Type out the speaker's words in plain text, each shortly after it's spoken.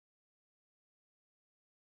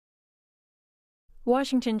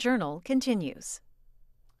Washington Journal continues.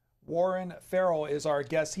 Warren Farrell is our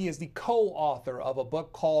guest. He is the co-author of a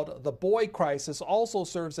book called The Boy Crisis, also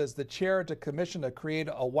serves as the chair to commission to create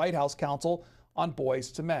a White House Council on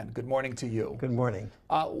Boys to Men. Good morning to you. Good morning.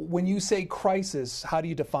 When you say crisis, how do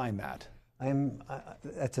you define that?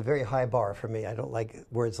 That's a very high bar for me. I don't like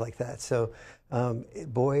words like that. So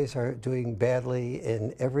boys are doing badly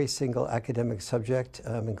in every single academic subject,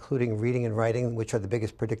 including reading and writing, which are the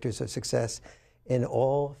biggest predictors of success, in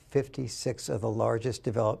all 56 of the largest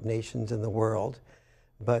developed nations in the world.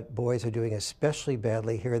 But boys are doing especially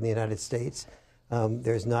badly here in the United States.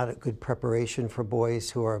 There's not a good preparation for boys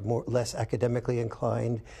who are less academically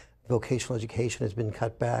inclined. Vocational education has been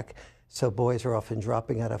cut back. So boys are often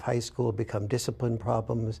dropping out of high school, become discipline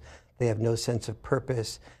problems. They have no sense of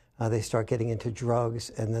purpose. They start getting into drugs.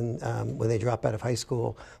 And then when they drop out of high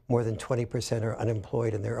school, more than 20% are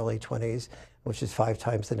unemployed in their early 20s, which is 5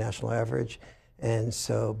 times the national average. And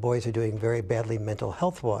so boys are doing very badly mental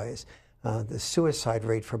health-wise. The suicide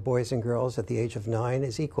rate for boys and girls at the age of 9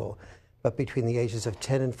 is equal. But between the ages of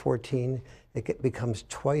 10 and 14, it becomes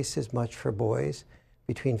twice as much for boys.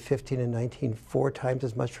 Between 15 and 19, 4 times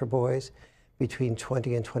as much for boys. Between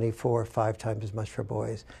 20 and 24, 5 times as much for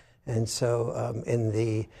boys. And so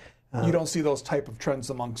you don't see those type of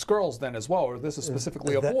trends amongst girls then as well, or this is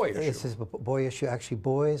specifically a boy issue? This is a boy issue. Actually,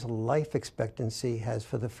 boys' life expectancy has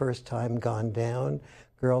for the first time gone down.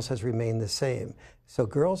 Girls has remained the same. So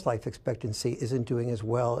girls' life expectancy isn't doing as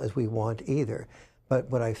well as we want either. But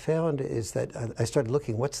what I found is that I started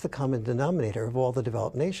looking, what's the common denominator of all the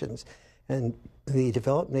developed nations? And the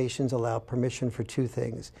developed nations allow permission for 2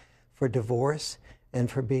 things, for divorce and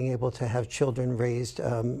for being able to have children raised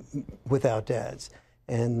without dads.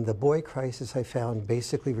 And the boy crisis, I found,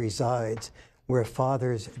 basically resides where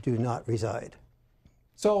fathers do not reside.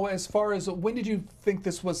 So as far as when did you think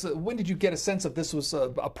this was, when did you get a sense of this was a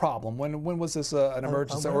problem? When was this an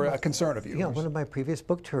emergency or a concern of yours? Yeah, one of my previous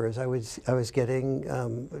book tours, I was getting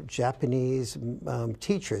Japanese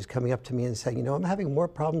teachers coming up to me and saying, you know, I'm having more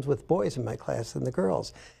problems with boys in my class than the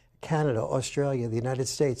girls. Canada, Australia, the United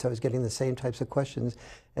States, I was getting the same types of questions,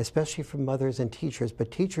 especially from mothers and teachers,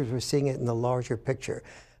 but teachers were seeing it in the larger picture.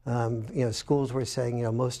 You know, schools were saying, you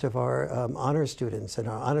know, most of our honor students in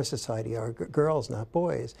our honor society are girls, not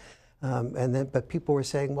boys. But people were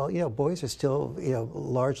saying, well, you know, boys are still, you know,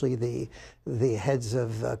 largely the heads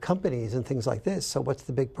of companies and things like this. So what's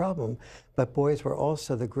the big problem? But boys were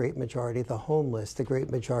also the great majority of the homeless, the great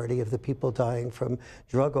majority of the people dying from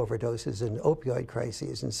drug overdoses and opioid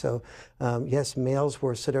crises. And so, yes, males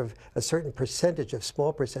were sort of a certain percentage, a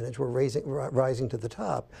small percentage, were rising to the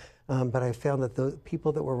top. But I found that the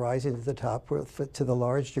people that were rising to the top were, to the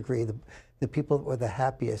large degree, the people that were the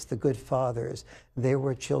happiest, the good fathers. They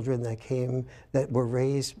were children that were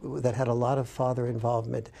raised, that had a lot of father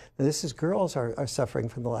involvement. Now, girls are suffering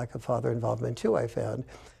from the lack of father involvement too, I found.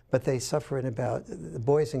 But they suffer the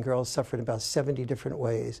boys and girls suffer in about 70 different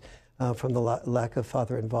ways from the lack of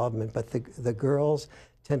father involvement. But the girls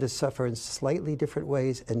tend to suffer in slightly different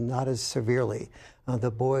ways and not as severely.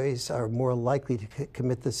 The boys are more likely to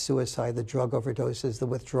commit the suicide, the drug overdoses, the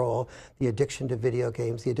withdrawal, the addiction to video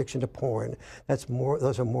games, the addiction to porn.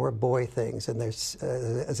 Those are more boy things. And there's,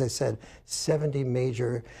 as I said, 70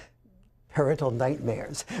 major parental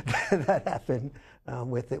nightmares that happen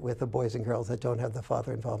with the boys and girls that don't have the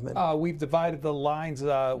father involvement. We've divided the lines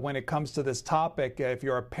when it comes to this topic. If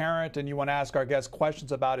you're a parent and you want to ask our guest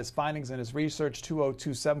questions about his findings and his research,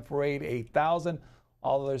 202-748-8000.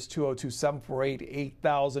 All others,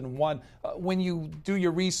 202-748-8001. When you do your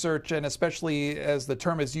research, and especially as the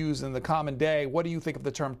term is used in the common day, what do you think of the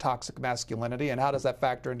term toxic masculinity, and how does that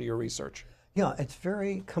factor into your research? Yeah, it's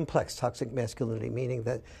very complex, toxic masculinity, meaning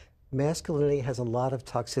that masculinity has a lot of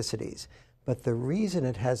toxicities. But the reason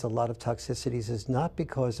it has a lot of toxicities is not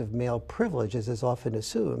because of male privilege, as is often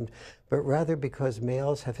assumed, but rather because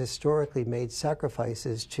males have historically made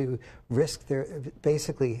sacrifices to risk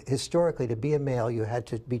basically, historically, to be a male, you had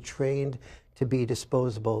to be trained to be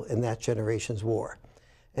disposable in that generation's war.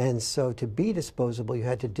 And so to be disposable, you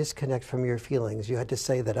had to disconnect from your feelings. You had to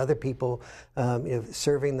say that other people,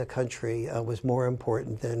 serving the country was more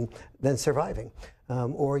important than surviving.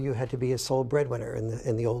 Or you had to be a sole breadwinner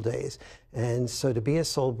in the old days. And so to be a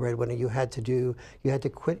sole breadwinner, you had to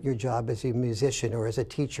quit your job as a musician or as a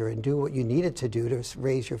teacher and do what you needed to do to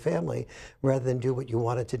raise your family rather than do what you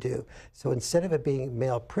wanted to do. So instead of it being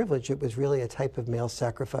male privilege, it was really a type of male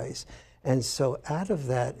sacrifice. And so out of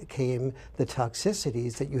that came the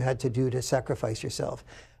toxicities that you had to do to sacrifice yourself.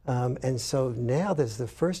 And so now this is the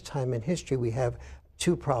first time in history we have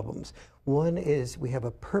 2 problems. One is we have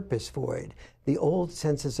a purpose void. The old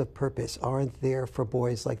senses of purpose aren't there for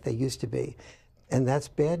boys like they used to be. And that's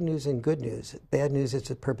bad news and good news. Bad news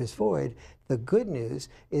is a purpose void. The good news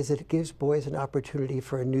is that it gives boys an opportunity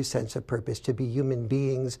for a new sense of purpose, to be human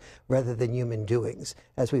beings rather than human doings,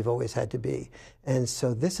 as we've always had to be. And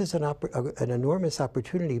so this is an enormous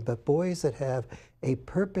opportunity, but boys that have a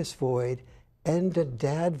purpose void and a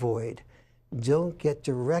dad void don't get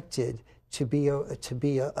directed to be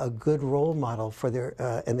a good role model for their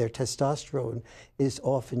and their testosterone is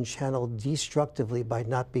often channeled destructively by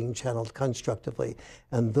not being channeled constructively.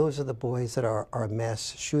 And those are the boys that are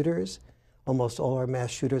mass shooters. Almost all our mass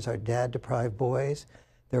shooters are dad-deprived boys.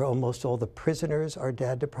 They're almost all the prisoners are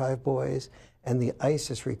dad-deprived boys. And the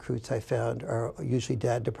ISIS recruits I found are usually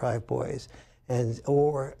dad-deprived boys.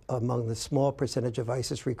 Or among the small percentage of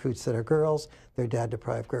ISIS recruits that are girls, they're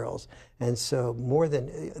dad-deprived girls. And so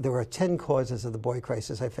there were 10 causes of the boy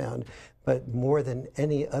crisis I found, but more than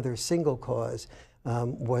any other single cause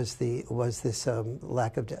was this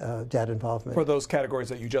lack of dad involvement. For those categories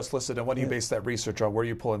that you just listed, and what do you base that research on? Where are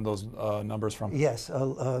you pulling those numbers from? Yes,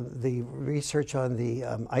 the research on the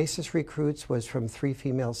ISIS recruits was from 3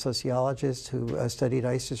 female sociologists who studied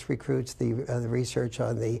ISIS recruits. The research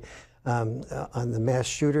on the mass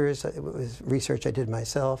shooters, it was research I did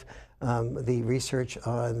myself. The research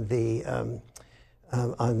on the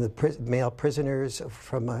male prisoners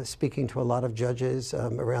from speaking to a lot of judges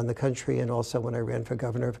around the country, and also when I ran for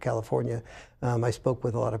governor of California, I spoke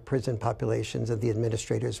with a lot of prison populations, and the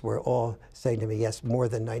administrators were all saying to me, yes, more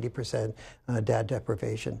than 90% dad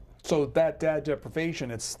deprivation. So that dad deprivation,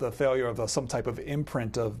 it's the failure of some type of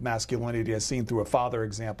imprint of masculinity as seen through a father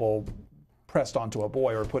example pressed onto a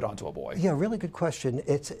boy or put onto a boy? Yeah, really good question.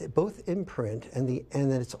 It's both imprint and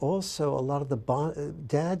then it's also a lot of the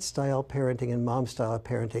dad-style parenting and mom-style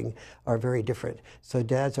parenting are very different. So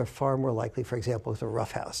dads are far more likely, for example, to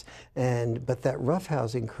roughhouse, but that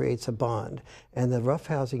roughhousing creates a bond. And the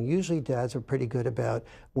roughhousing, usually dads are pretty good about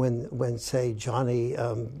when say Johnny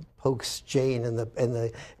pokes Jane in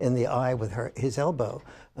the eye with his elbow.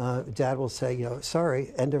 Dad will say,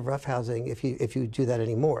 sorry, end of roughhousing if you do that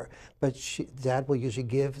anymore. But Dad will usually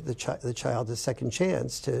give the child a second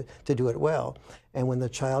chance to do it well. And when the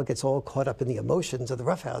child gets all caught up in the emotions of the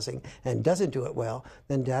roughhousing and doesn't do it well,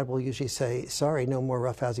 then Dad will usually say, sorry, no more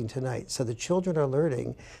roughhousing tonight. So the children are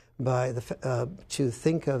learning to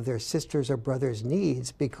think of their sisters or brothers'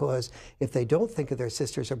 needs, because if they don't think of their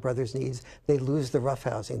sisters or brothers' needs, they lose the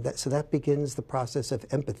roughhousing. So that begins the process of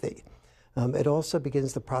empathy. It also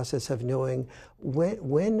begins the process of knowing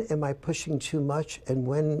when am I pushing too much and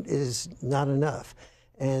when is not enough.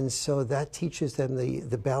 And so that teaches them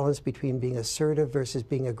the balance between being assertive versus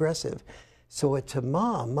being aggressive. So to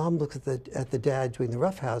mom looks at the dad doing the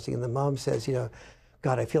roughhousing, and the mom says,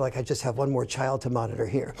 God, I feel like I just have one more child to monitor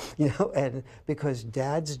here, and because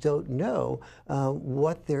dads don't know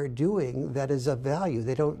what they're doing that is of value.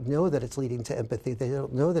 They don't know that it's leading to empathy. They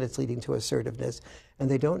don't know that it's leading to assertiveness, and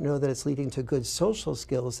they don't know that it's leading to good social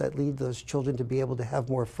skills that lead those children to be able to have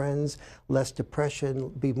more friends, less depression,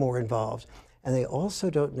 be more involved. And they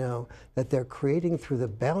also don't know that they're creating, through the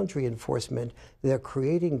boundary enforcement, they're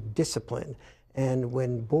creating discipline. And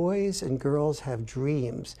when boys and girls have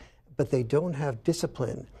dreams, but they don't have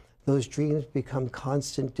discipline, those dreams become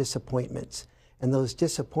constant disappointments. And those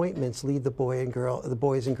disappointments lead the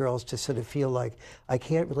boys and girls to sort of feel like, I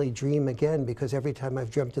can't really dream again because every time I've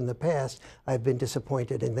dreamt in the past, I've been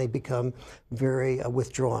disappointed, and they become very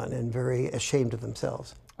withdrawn and very ashamed of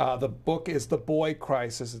themselves. The book is The Boy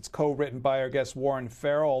Crisis. It's co-written by our guest Warren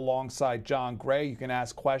Farrell alongside John Gray. You can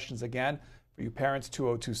ask questions again for you parents,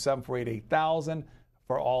 202-748-8000.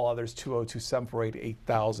 For all others,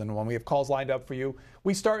 202-748-8000. When we have calls lined up for you,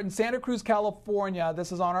 we start in Santa Cruz, California.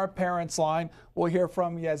 This is on our parents line. We'll hear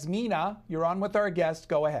from Yasmina. You're on with our guest.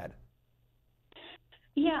 Go ahead.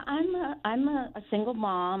 Yeah, I'm a single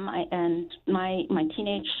mom, and my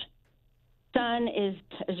teenage son is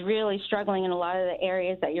really struggling in a lot of the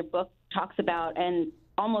areas that your book talks about, and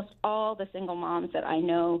almost all the single moms that I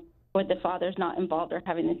know where the father's not involved are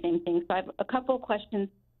having the same thing. So I have a couple of questions.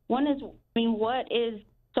 One is, what is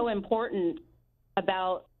so important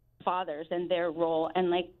about fathers and their role,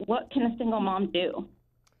 and what can a single mom do?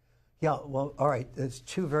 Yeah, well, all right. There's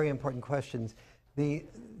 2 very important questions. The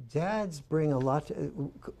dads bring a lot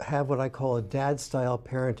have what I call a dad-style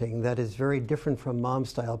parenting that is very different from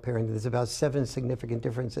mom-style parenting. There's about 7 significant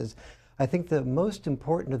differences. I think the most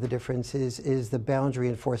important of the differences is the boundary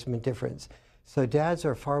enforcement difference. So dads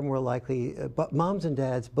are far more likely, but moms and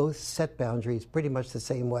dads both set boundaries pretty much the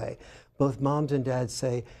same way. Both moms and dads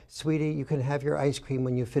say, sweetie, you can have your ice cream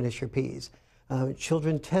when you finish your peas.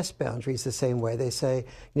 Children test boundaries the same way. They say,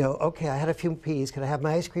 you know, okay, I had a few peas. Can I have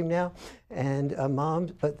my ice cream now? And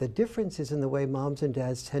moms, but the difference is in the way moms and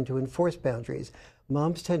dads tend to enforce boundaries.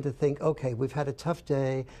 Moms tend to think, okay, we've had a tough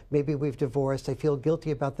day. Maybe we've divorced. I feel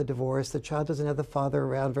guilty about the divorce. The child doesn't have the father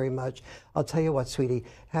around very much. I'll tell you what, sweetie,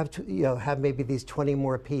 have maybe these 20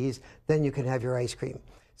 more peas, then you can have your ice cream.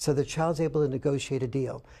 So the child's able to negotiate a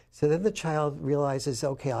deal. So then the child realizes,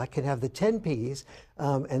 okay, I can have the 10 peas,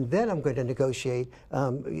 and then I'm going to negotiate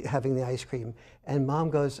having the ice cream. And mom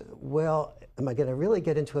goes, well, am I going to really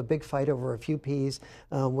get into a big fight over a few peas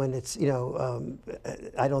when it's,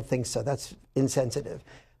 I don't think so. That's insensitive.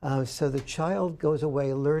 So the child goes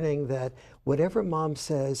away learning that whatever mom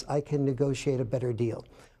says, I can negotiate a better deal.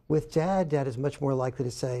 With dad is much more likely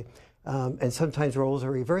to say, and sometimes roles are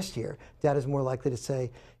reversed here. Dad is more likely to say,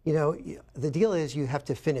 you know, the deal is you have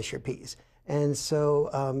to finish your peas. And so,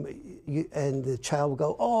 and the child will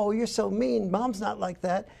go, oh, you're so mean. Mom's not like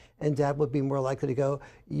that. And dad would be more likely to go,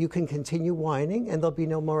 you can continue whining and there'll be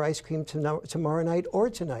no more ice cream tomorrow night or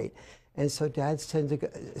tonight. And so dads tend to go,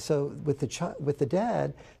 so with the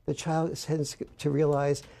dad, the child tends to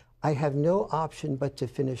realize, I have no option but to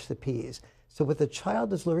finish the peas. So what the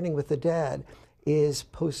child is learning with the dad is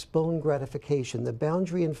postponed gratification. The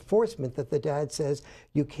boundary enforcement that the dad says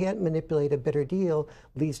you can't manipulate a better deal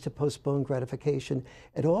leads to postponed gratification.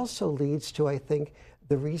 It also leads to, I think,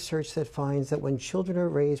 the research that finds that when children are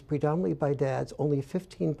raised predominantly by dads, only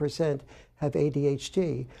 15% have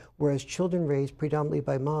ADHD, whereas children raised predominantly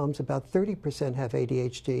by moms, about 30% have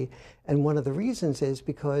ADHD. And one of the reasons is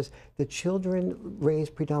because the children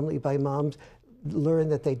raised predominantly by moms learn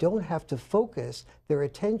that they don't have to focus their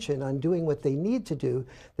attention on doing what they need to do.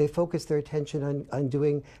 They focus their attention on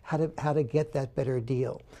doing how to get that better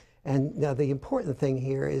deal. And now the important thing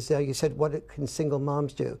here is, you said, what can single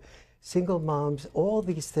moms do? Single moms, all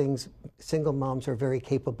these things single moms are very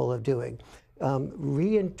capable of doing.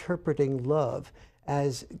 Reinterpreting love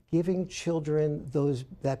as giving children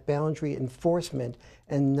that boundary enforcement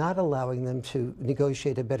and not allowing them to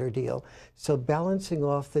negotiate a better deal. So balancing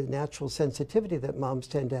off the natural sensitivity that moms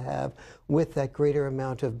tend to have with that greater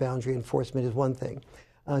amount of boundary enforcement is one thing.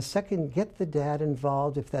 Second, get the dad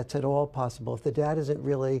involved if that's at all possible. If the dad isn't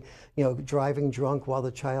really, driving drunk while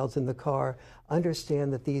the child's in the car,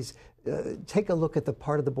 understand that take a look at the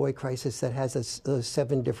part of the boy crisis that has those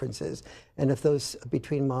 7 differences. And if those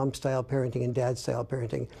between mom-style parenting and dad-style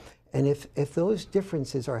parenting, and if those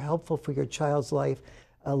differences are helpful for your child's life,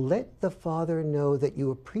 let the father know that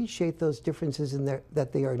you appreciate those differences and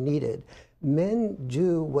that they are needed. Men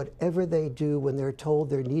do whatever they do when they're told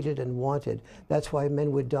they're needed and wanted. That's why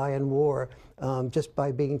men would die in war just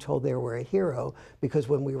by being told they were a hero, because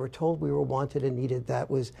when we were told we were wanted and needed,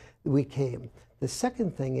 we came. The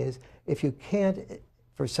second thing is, if you can't,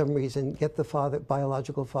 for some reason, get the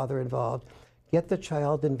biological father involved, get the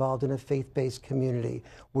child involved in a faith-based community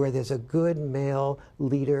where there's a good male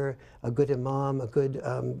leader, a good imam, a good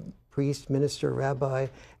priest, minister, rabbi,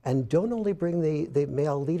 and don't only bring the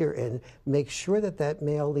male leader in, make sure that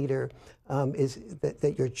male leader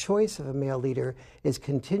that your choice of a male leader is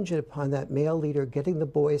contingent upon that male leader getting the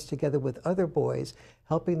boys together with other boys,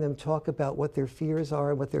 helping them talk about what their fears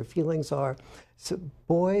are and what their feelings are. So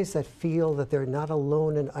boys that feel that they're not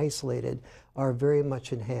alone and isolated are very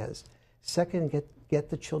much enhanced. Second, get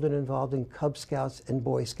the children involved in Cub Scouts and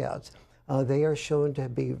Boy Scouts. They are shown to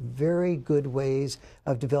be very good ways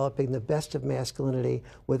of developing the best of masculinity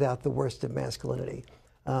without the worst of masculinity.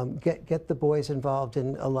 Get the boys involved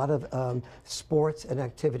in a lot of sports and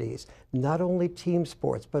activities, not only team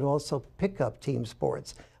sports, but also pick-up team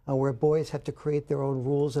sports, where boys have to create their own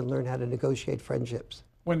rules and learn how to negotiate friendships.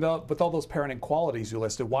 With all those parenting qualities you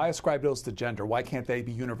listed, why ascribe those to gender? Why can't they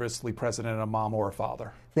be universally present in a mom or a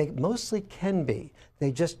father? They mostly can be.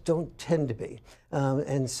 They just don't tend to be.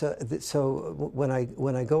 And so when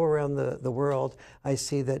I go around the world, I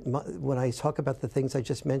see that when I talk about the things I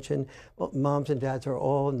just mentioned, moms and dads are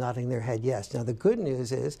all nodding their head yes. Now the good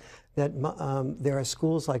news is that there are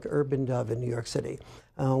schools like Urban Dove in New York City,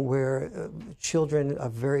 where children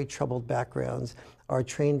of very troubled backgrounds are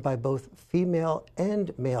trained by both female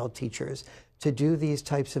and male teachers to do these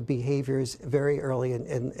types of behaviors very early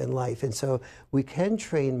in life. And so we can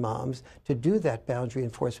train moms to do that boundary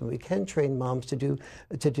enforcement. We can train moms to do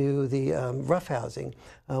the roughhousing.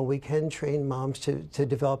 We can train moms to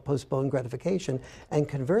develop postponed gratification. And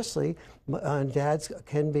conversely, Dads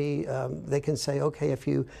can be, they can say, okay, if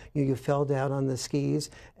you fell down on the skis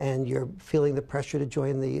and you're feeling the pressure to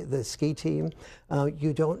join the ski team,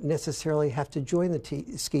 you don't necessarily have to join the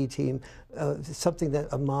ski team, something that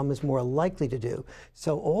a mom is more likely to do.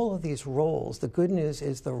 So all of these roles, the good news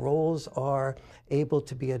is the roles are able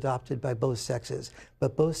to be adopted by both sexes,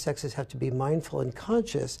 but both sexes have to be mindful and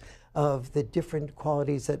conscious of the different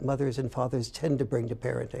qualities that mothers and fathers tend to bring to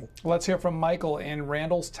parenting. Let's hear from Michael in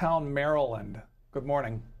Randallstown, Maryland. Good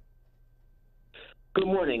morning. Good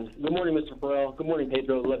morning. Good morning, Mr. Farrell. Good morning,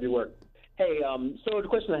 Pedro. Love your work. Hey, so the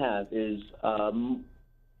question I have is,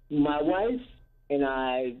 my wife and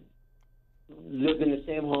I lived in the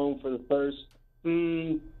same home for the first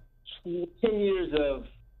 10 years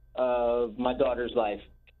of my daughter's life.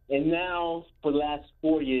 And now, for the last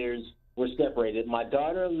 4 years, we're separated. My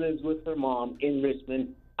daughter lives with her mom in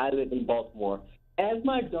Richmond. I live in Baltimore. As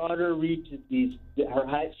my daughter reaches her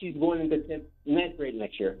height, she's going into 9th grade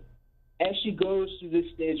next year. As she goes through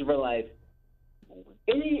this stage of her life,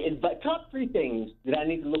 top 3 things that I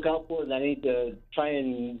need to look out for, that I need to try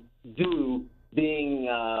and do being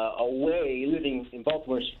away, living in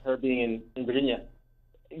Baltimore, her being in Virginia.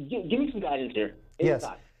 Give me some guidance here. Yes.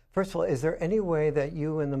 First of all, is there any way that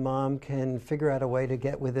you and the mom can figure out a way to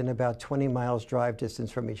get within about 20 miles drive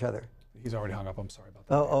distance from each other? He's already hung up. I'm sorry about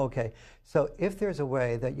that. Oh, okay. So if there's a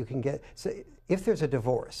way that you can get, so if there's a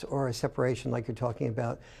divorce or a separation like you're talking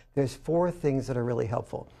about, there's 4 things that are really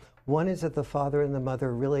helpful. One is that the father and the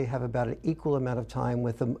mother really have about an equal amount of time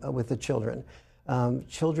with the children.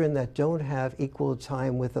 Children that don't have equal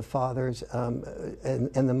time with the fathers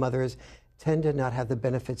and the mothers tend to not have the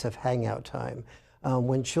benefits of hangout time.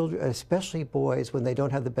 When children, especially boys, when they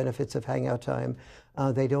don't have the benefits of hangout time,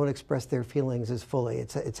 they don't express their feelings as fully.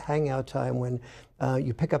 It's hangout time when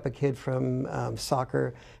you pick up a kid from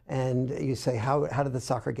soccer and you say, how did the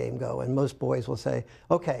soccer game go? And most boys will say,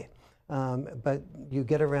 okay. But you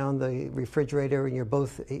get around the refrigerator and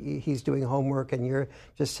he's doing homework and you're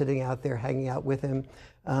just sitting out there hanging out with him.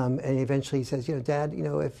 And eventually he says, Dad,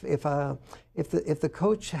 if the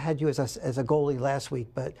coach had you as a goalie last week,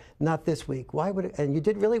 but not this week, and you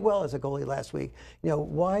did really well as a goalie last week,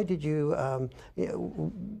 why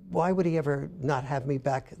would he ever not have me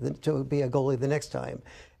back to be a goalie the next time?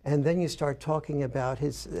 And then you start talking about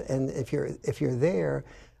and if you're there,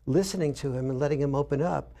 listening to him and letting him open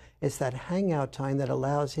up, it's that hangout time that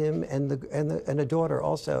allows him and a daughter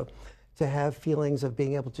also to have feelings of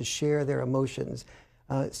being able to share their emotions.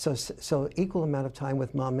 So equal amount of time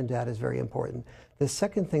with mom and dad is very important. The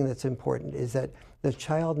second thing that's important is that the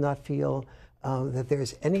child not feel that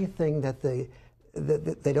there's anything that they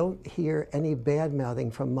don't hear any bad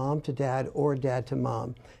mouthing from mom to dad or dad to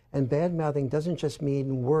mom. And bad mouthing doesn't just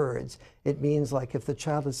mean words. It means like if the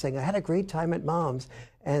child is saying, I had a great time at mom's,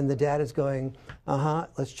 and the dad is going,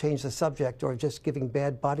 let's change the subject, or just giving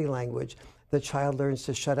bad body language, the child learns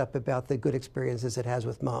to shut up about the good experiences it has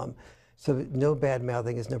with mom. So no bad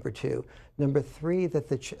mouthing is number 2. Number 3, that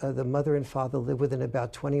the mother and father live within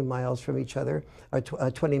about 20 miles from each other, or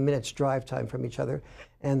 20 minutes drive time from each other.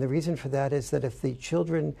 And the reason for that is that if the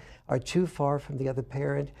children are too far from the other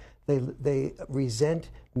parent, they resent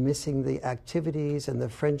missing the activities and the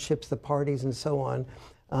friendships, the parties, and so on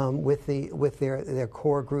with their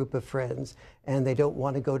core group of friends, and they don't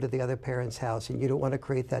want to go to the other parent's house, and you don't want to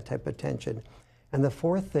create that type of tension. And the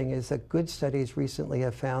 4th thing is that good studies recently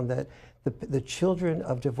have found that the children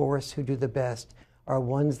of divorce who do the best are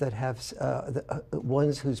ones that have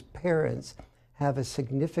ones whose parents have a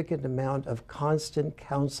significant amount of constant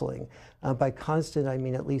counseling. By constant, I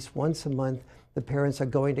mean at least once a month. The parents are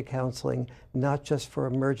going to counseling, not just for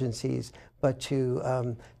emergencies, but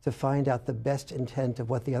to find out the best intent of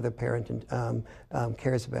what the other parent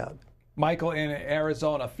cares about. Michael in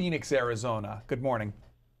Arizona, Phoenix, Arizona. Good morning.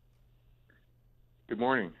 Good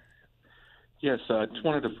morning. Yes, I just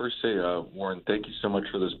wanted to first say, Warren, thank you so much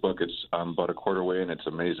for this book. It's about a quarter way, and it's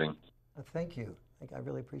amazing. Thank you. I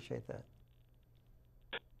really appreciate that.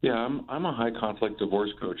 Yeah, I'm a high conflict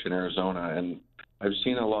divorce coach in Arizona, and I've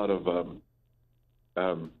seen a lot of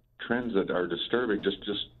trends that are disturbing. Just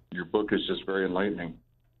your book is just very enlightening.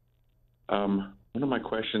 One of my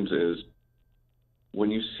questions is,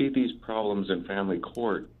 when you see these problems in family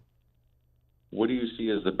court, what do you see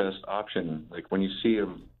as the best option? Like when you see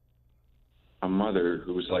a mother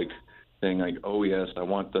who's like saying like, oh yes, I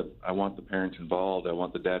want the parents involved, I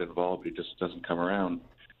want the dad involved, but he just doesn't come around.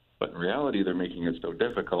 But in reality, they're making it so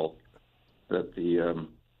difficult that the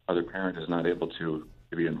other parent is not able to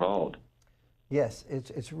be involved. Yes,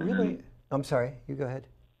 it's really. I'm sorry. You go ahead.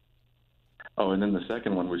 Oh, and then the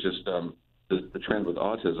second one was just the trend with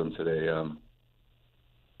autism today.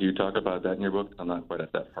 Do you talk about that in your book? I'm not quite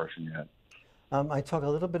at that portion yet. I talk a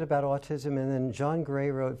little bit about autism, and then John Gray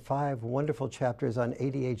wrote 5 wonderful chapters on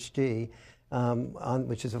ADHD,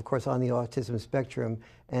 which is, of course, on the autism spectrum,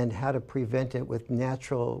 and how to prevent it with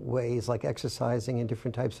natural ways like exercising and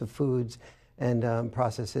different types of foods and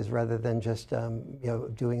processes, rather than just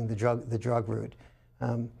doing the drug route.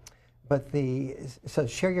 So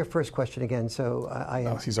share your first question again. So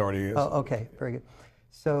No, he's already. Oh, okay, very good.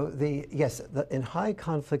 So in high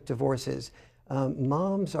conflict divorces,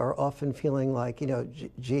 moms are often feeling like,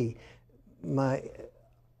 gee,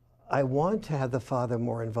 I want to have the father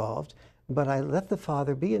more involved, but I let the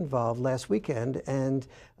father be involved last weekend, and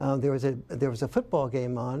there was a football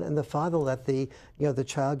game on, and the father let the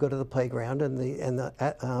child go to the playground,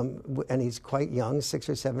 and he's quite young, 6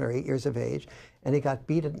 or 7 or 8 years of age, and he got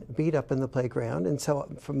beat up in the playground. And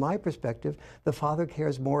so, from my perspective, the father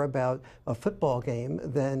cares more about a football game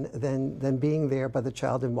than being there by the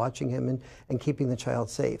child and watching him and keeping the child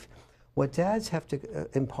safe. What dads have to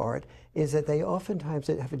impart is that they oftentimes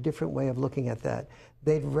have a different way of looking at that.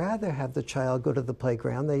 They'd rather have the child go to the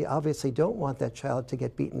playground. They obviously don't want that child to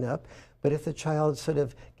get beaten up. But if the child sort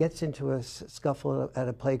of gets into a scuffle at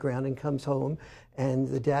a playground and comes home, and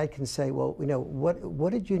the dad can say, well,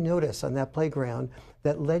 what did you notice on that playground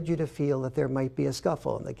that led you to feel that there might be a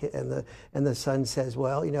scuffle? And the son says,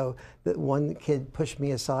 well, that one kid pushed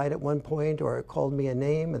me aside at one point, or called me a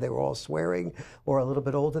name, and they were all swearing, or a little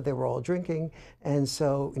bit older, they were all drinking. And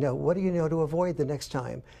so, what do you know to avoid the next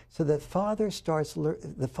time? So the father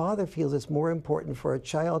feels it's more important for a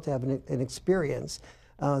child to have an experience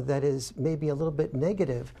that is maybe a little bit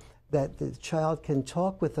negative, that the child can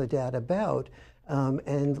talk with the dad about,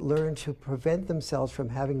 and learn to prevent themselves from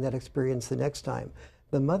having that experience the next time.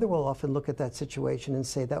 The mother will often look at that situation and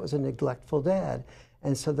say, that was a neglectful dad.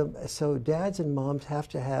 And so dads and moms have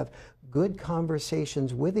to have good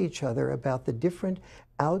conversations with each other about the different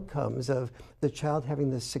outcomes of the child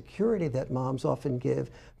having the security that moms often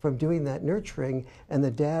give from doing that nurturing, and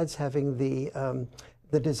the dads having the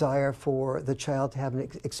desire for the child to have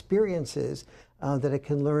experiences that it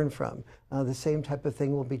can learn from. The same type of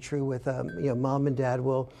thing will be true with, mom and dad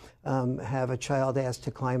will have a child asked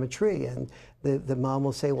to climb a tree, and the mom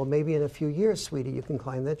will say, well, maybe in a few years, sweetie, you can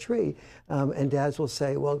climb that tree. And dads will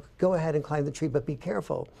say, well, go ahead and climb the tree, but be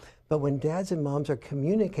careful. But when dads and moms are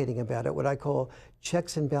communicating about it, what I call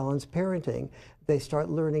checks and balance parenting, they start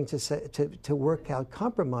learning to work out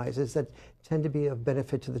compromises that tend to be of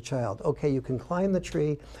benefit to the child. Okay, you can climb the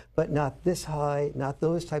tree, but not this high, not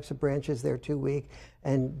those types of branches, they're too weak.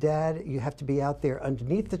 And dad, you have to be out there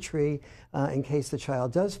underneath the tree in case the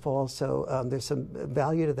child does fall, so there's some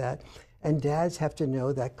value to that. And dads have to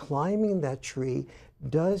know that climbing that tree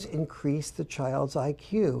does increase the child's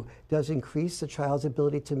IQ, does increase the child's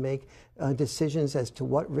ability to make decisions as to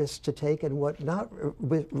what risks to take and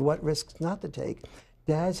what risks not to take.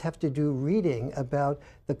 Dads have to do reading about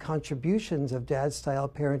the contributions of dad-style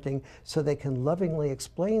parenting so they can lovingly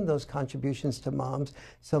explain those contributions to moms,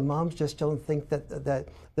 so moms just don't think that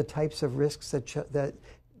the types of risks that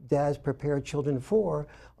dads prepare children for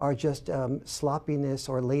are just sloppiness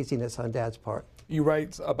or laziness on dad's part. You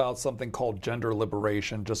write about something called gender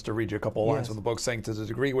liberation, just to read you a couple of lines from the book, saying, to the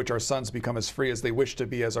degree which our sons become as free as they wish to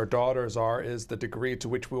be, as our daughters are, is the degree to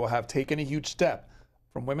which we will have taken a huge step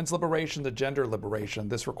from women's liberation to gender liberation.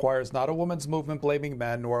 This requires not a women's movement blaming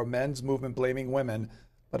men, nor a men's movement blaming women,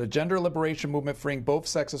 but a gender liberation movement freeing both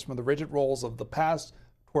sexes from the rigid roles of the past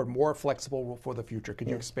toward more flexible for the future. Can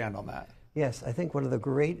you expand on that? Yes, I think one of the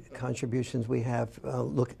great contributions we have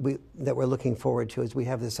that we're looking forward to is we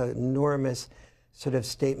have this enormous sort of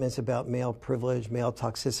statements about male privilege, male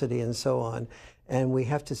toxicity, and so on. And we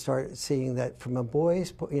have to start seeing that from a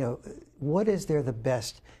boy's, what is there the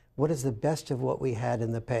best? What is the best of what we had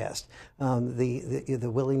in the past?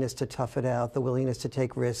 The willingness to tough it out, the willingness to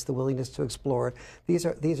take risks, the willingness to explore. These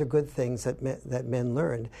are good things that men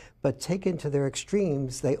learned. But taken to their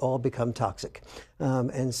extremes, they all become toxic. But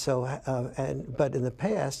in the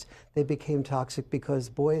past, they became toxic because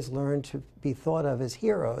boys learned to be thought of as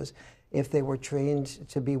heroes if they were trained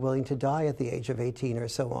to be willing to die at the age of 18 or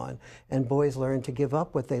so on. And boys learn to give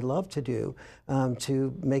up what they love to do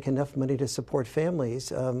to make enough money to support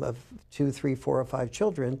families of 2, 3, 4, or 5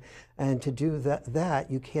 children. And to do that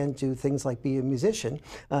you can't do things like be a musician.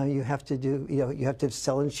 You have to do, you have to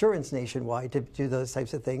sell insurance nationwide to do those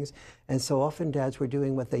types of things. And so often dads were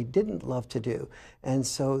doing what they didn't love to do. And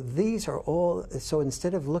so these are all, so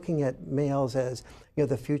instead of looking at males as,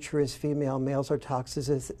 the future is female, males are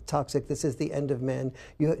toxic, this is the end of men.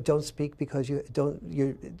 You don't speak because you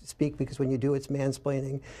speak because when you do it's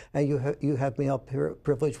mansplaining. You have male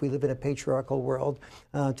privilege, we live in a patriarchal world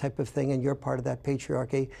type of thing, and you're part of that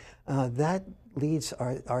patriarchy. That leads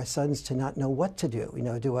our sons to not know what to do.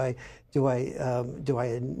 Do I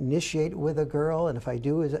initiate with a girl, and if I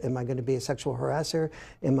do, am I going to be a sexual harasser?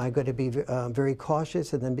 Am I going to be very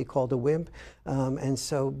cautious and then be called a wimp? And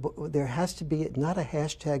so there has to be not a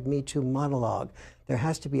hashtag #MeToo monologue. There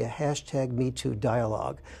has to be a hashtag #MeToo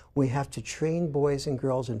dialogue. We have to train boys and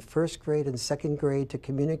girls in first grade and second grade to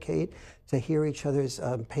communicate, to hear each other's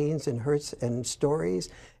pains and hurts and stories,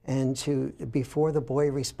 and to, before the boy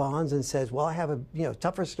responds and says, well, I have a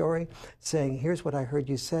tougher story, saying, here's what I heard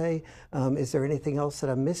you say. Is there anything else that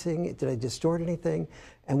I'm missing? Did I distort anything?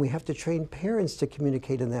 And we have to train parents to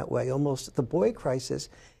communicate in that way. Almost the boy crisis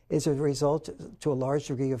is a result, to a large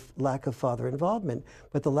degree, of lack of father involvement.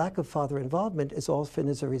 But the lack of father involvement is often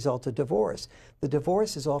as a result of divorce. The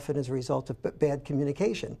divorce is often as a result of bad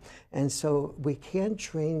communication. And so we can't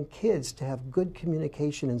train kids to have good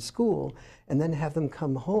communication in school and then have them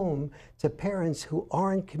come home to parents who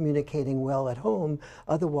aren't communicating well at home.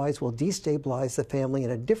 Otherwise, we'll destabilize the family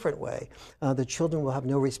in a different way. The children will have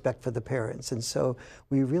no respect for the parents. And so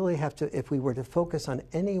we really have to, if we were to focus on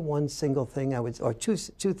any one single thing, or two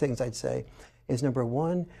things I'd say, is number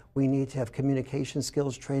one, we need to have communication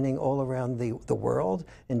skills training all around the world.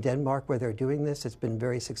 In Denmark, where they're doing this, it's been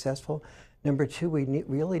very successful. Number two, we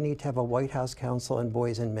really need to have a White House Council on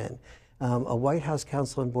Boys and Men. A White House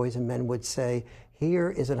Council on Boys and Men would say,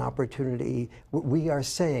 here is an opportunity. We are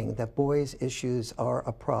saying that boys' issues are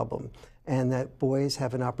a problem, and that boys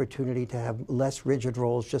have an opportunity to have less rigid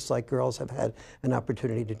roles, just like girls have had an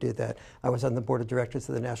opportunity to do that. I was on the board of directors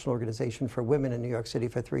of the National Organization for Women in New York City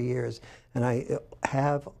for 3 years, and I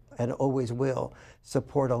have and always will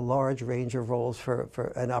support a large range of roles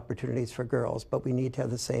and opportunities for girls, but we need to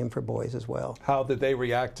have the same for boys as well. How did they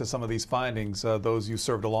react to some of these findings, those you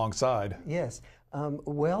served alongside? Yes,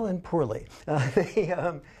 well and poorly.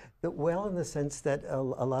 Well, in the sense that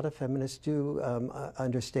a lot of feminists do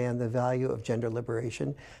understand the value of gender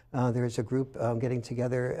liberation. There's a group getting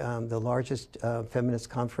together. The largest feminist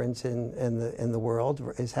conference in the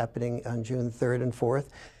world is happening on June 3rd and 4th.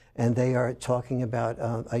 And they are talking about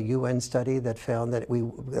a UN study that found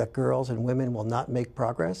that girls and women will not make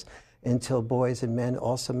progress until boys and men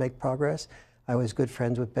also make progress. I was good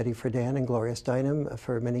friends with Betty Friedan and Gloria Steinem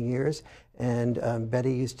for many years, and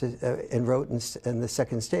Betty used to and wrote in The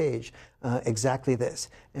Second Stage exactly this.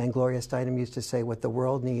 And Gloria Steinem used to say, what the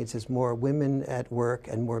world needs is more women at work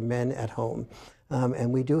and more men at home.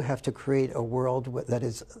 And we do have to create a world that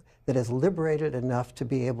is liberated enough to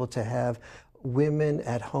be able to have women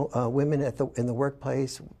at home, women in the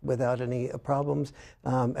workplace without any problems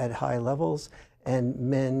at high levels, and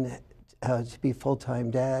men to be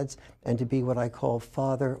full-time dads and to be what I call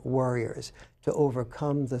father warriors, to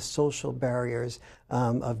overcome the social barriers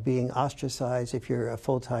of being ostracized if you're a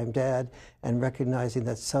full-time dad, and recognizing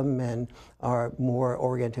that some men are more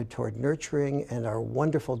oriented toward nurturing and are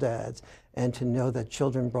wonderful dads, and to know that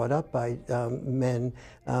children brought up by men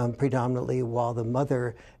predominantly while the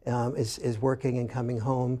mother is working and coming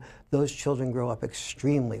home, those children grow up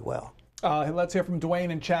extremely well. Let's hear from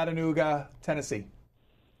Dwayne in Chattanooga, Tennessee.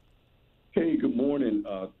 Hey, good morning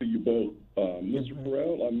to you both. Mr.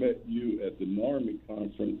 Farrell, I met you at the NARMI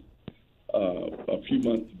conference a few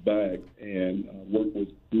months back, and worked with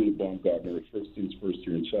Julie Baumgartner at First Things First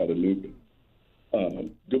here in Chattanooga.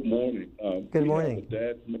 Good morning. Good morning. We have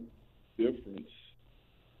a Dads Make a Difference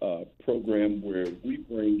program where we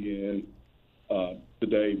bring in,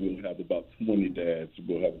 today we'll have about 20 dads.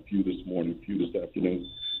 We'll have a few this morning, a few this afternoon.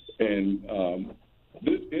 And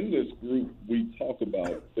in this group, we talk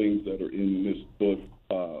about things that are in this book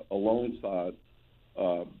alongside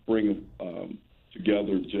bringing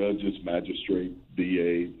together judges, magistrates,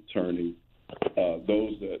 DAs, attorneys,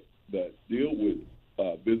 those that deal with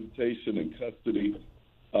visitation and custody,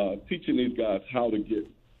 teaching these guys how to get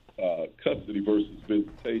custody versus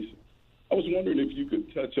visitation. I was wondering if you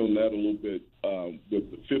could touch on that a little bit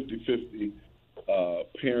with the 50-50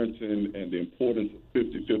 parenting and the importance of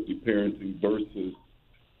 50-50 parenting versus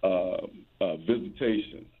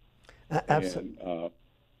visitation. Absolutely.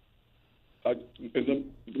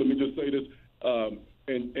 And let me just say this.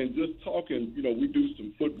 and just talking, we do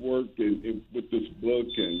some footwork and with this book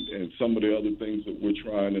and some of the other things that we're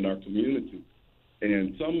trying in our community.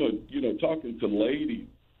 And some of, talking to ladies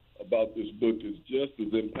about this book is just as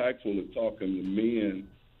impactful as talking to men.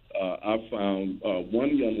 I found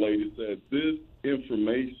one young lady said, this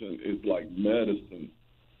information is like medicine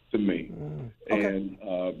to me. Okay. And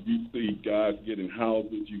you see guys getting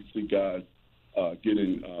houses, you see guys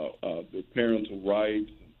getting their parental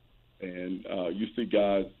rights, and you see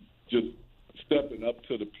guys just stepping up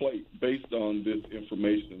to the plate based on this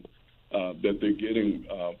information that they're getting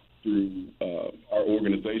through our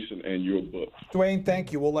organization and your book. Dwayne,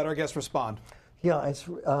 thank you. We'll let our guests respond. Yeah,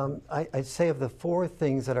 I'd say of the four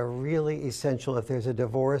things that are really essential if there's a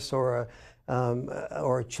divorce or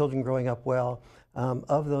children growing up well,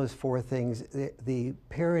 of those four things, the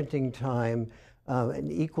parenting time,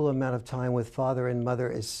 an equal amount of time with father and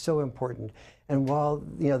mother is so important. And while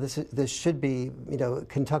this should be,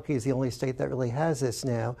 Kentucky is the only state that really has this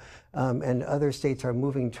now, and other states are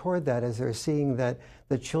moving toward that as they're seeing that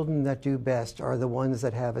the children that do best are the ones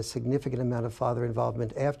that have a significant amount of father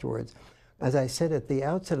involvement afterwards. As I said at the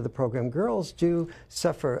outset of the program, girls do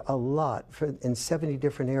suffer a lot in 70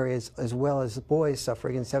 different areas, as well as boys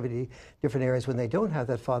suffering in 70 different areas when they don't have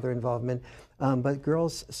that father involvement. But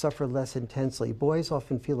girls suffer less intensely. Boys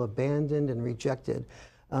often feel abandoned and rejected.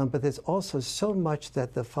 But there's also so much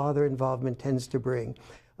that the father involvement tends to bring.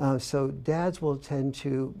 So dads will tend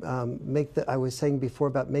to I was saying before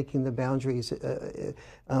about making the boundaries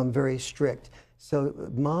very strict. So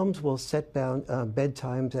moms will set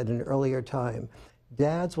bedtimes at an earlier time.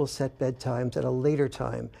 Dads will set bedtimes at a later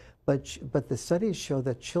time. But the studies show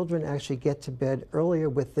that children actually get to bed earlier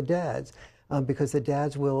with the dads. Because the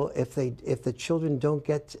dads will, if the children don't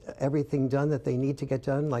get everything done that they need to get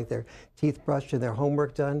done, like their teeth brushed and their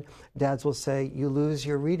homework done, dads will say, you lose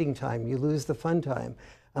your reading time, you lose the fun time.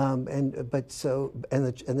 And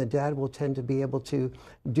the dad will tend to be able to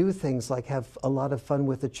do things like have a lot of fun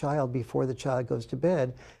with the child before the child goes to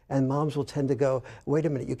bed. And moms will tend to go, wait a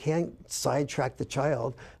minute, you can't sidetrack the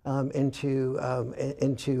child into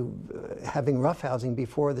having roughhousing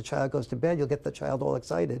before the child goes to bed. You'll get the child all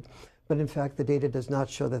excited. But in fact, the data does not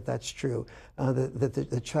show that that's true.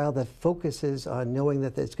 The child that focuses on knowing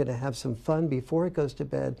that it's going to have some fun before it goes to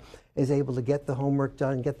bed is able to get the homework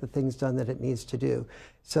done, get the things done that it needs to do.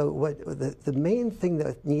 So the main thing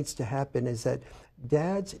that needs to happen is that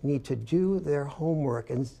dads need to do their homework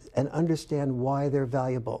and understand why they're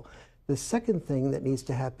valuable. The second thing that needs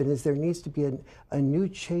to happen is there needs to be a new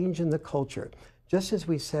change in the culture. Just as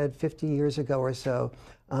we said 50 years ago or so,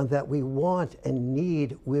 that we want and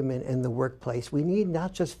need women in the workplace. We need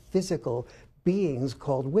not just physical beings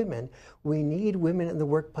called women. We need women in the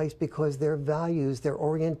workplace because their values, their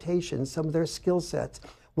orientations, some of their skill sets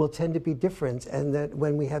will tend to be different, and that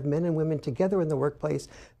when we have men and women together in the workplace,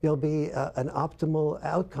 there'll be an optimal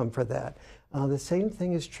outcome for that. The same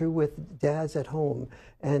thing is true with dads at home.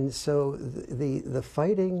 And so the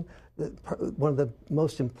fighting, one of the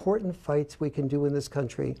most important fights we can do in this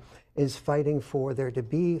country is fighting for there to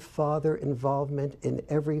be father involvement in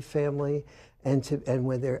every family, and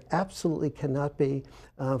when there absolutely cannot be,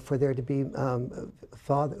 for there to be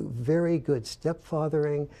very good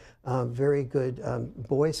stepfathering, very good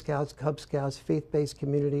Boy Scouts, Cub Scouts, faith-based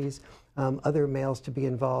communities, other males to be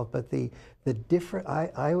involved. But I'm a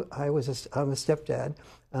stepdad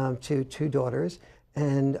to two daughters.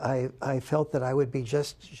 And I felt that I would be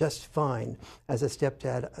just fine as a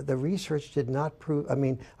stepdad. The research did not prove. I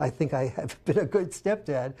mean, I think I have been a good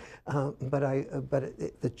stepdad, but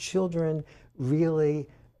the children really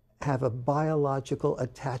have a biological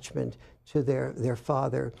attachment to their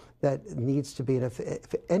father that needs to be. And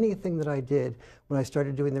if anything that I did when I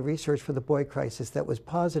started doing the research for the boy crisis that was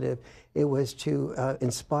positive, it was to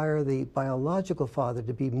inspire the biological father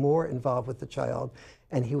to be more involved with the child.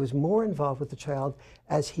 And he was more involved with the child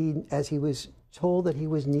as he was told that he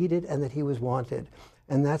was needed and that he was wanted.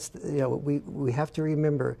 And that's, we have to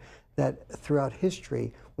remember that throughout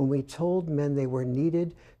history, when we told men they were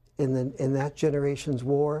needed in that generation's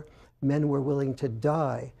war, men were willing to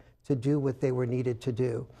die to do what they were needed to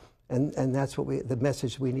do. And that's the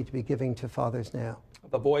message we need to be giving to fathers now.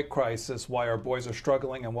 The Boy Crisis, Why Our Boys Are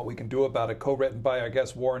Struggling and What We Can Do About It, co-written by our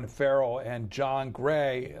guests Warren Farrell and John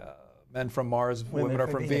Gray. Men from Mars, women are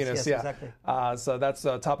from Venus. Yes, yeah, exactly. So that's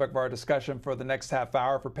the topic of our discussion for the next half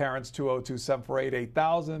hour. For parents,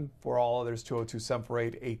 202-748-8000. For all others,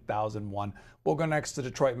 202-748-8001. We'll go next to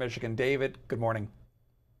Detroit, Michigan. David, good morning.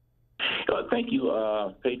 Thank you,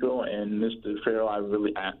 Pedro and Mr. Farrell.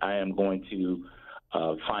 I am going to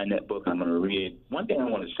find that book. I'm going to read it. One thing I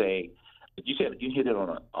want to say, You said you hit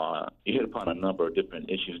upon a number of different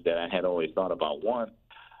issues that I had always thought about. One,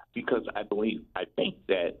 because I think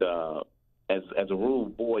that as a rule,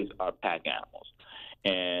 boys are pack animals,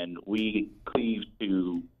 and we cleave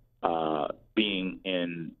to being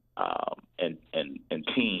in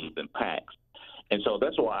teams and packs, and so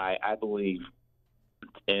that's why I believe,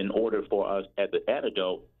 in order for us as the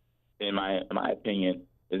antidote, in my opinion,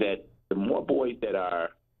 is that the more boys that are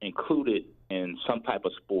included in some type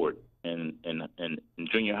of sport in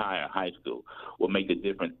junior high or high school will make the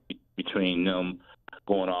difference between them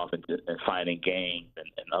going off and finding gangs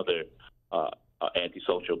and other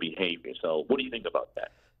antisocial behavior. So what do you think about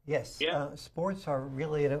that? Yes, Yeah. Sports are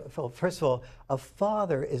really, first of all, a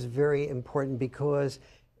father is very important because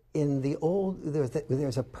in the old,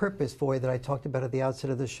 there's a purpose void that I talked about at the outset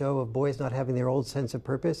of the show of boys not having their old sense of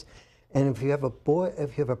purpose. And if you have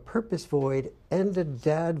a purpose void and a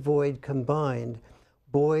dad void combined,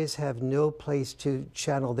 boys have no place to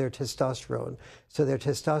channel their testosterone. So their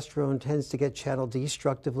testosterone tends to get channeled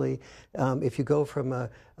destructively. If you go from a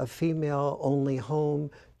female-only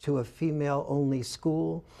home to a female-only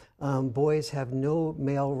school, boys have no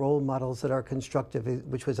male role models that are constructive,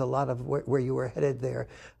 which was a lot of where you were headed there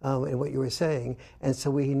and what you were saying. And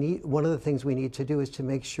so one of the things we need to do is to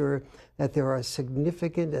make sure that there are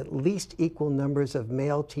significant, at least equal numbers of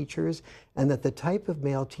male teachers, and that the type of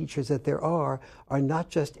male teachers that there are not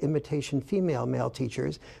just imitation female male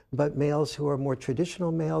teachers, but males who are more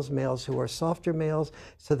traditional males, males who are softer males,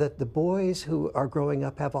 so that the boys who are growing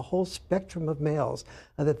up have a whole spectrum of males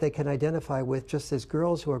that they can identify with, just as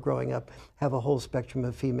girls who are growing up have a whole spectrum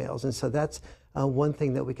of females. And so that's one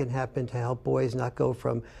thing that we can happen to help boys not go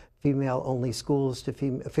from female-only schools to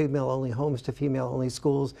female-only homes to female-only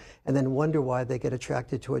schools, and then wonder why they get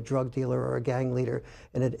attracted to a drug dealer or a gang leader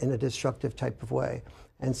in a destructive type of way.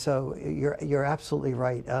 And so you're absolutely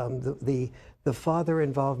right. The father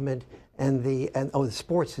involvement and the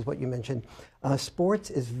sports is what you mentioned.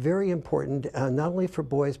 Sports is very important, not only for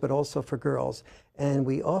boys but also for girls. And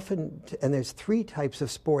there's three types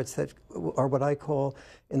of sports that are what I call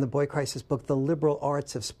in the Boy Crisis book the liberal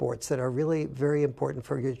arts of sports that are really very important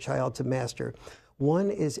for your child to master.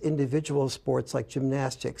 One is individual sports like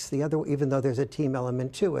gymnastics. The other, even though there's a team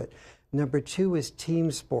element to it. Number two is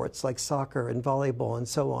team sports like soccer and volleyball and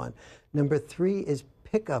so on. Number three is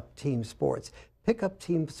pickup team sports. Pickup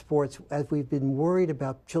team sports, as we've been worried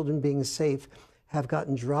about children being safe, have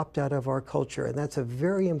gotten dropped out of our culture. And that's a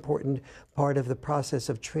very important part of the process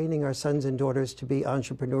of training our sons and daughters to be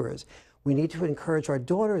entrepreneurs. We need to encourage our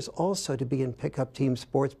daughters also to be in pickup team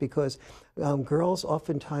sports because girls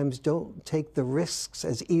oftentimes don't take the risks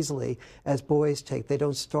as easily as boys take. They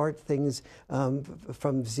don't start things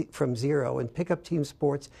from zero. And pickup team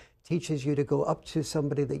sports teaches you to go up to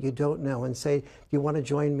somebody that you don't know and say, do you want to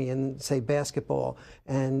join me in, say, basketball?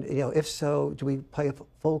 And, if so, do we play a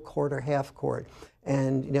full court or half court?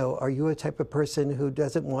 And, are you a type of person who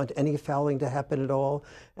doesn't want any fouling to happen at all?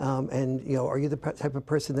 And, are you the type of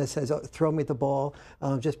person that says, throw me the ball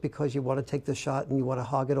just because you want to take the shot and you want to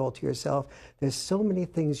hog it all to yourself? There's so many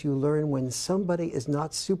things you learn when somebody is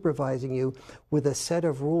not supervising you with a set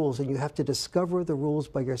of rules and you have to discover the rules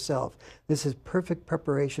by yourself. This is perfect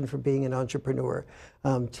preparation for being an entrepreneur.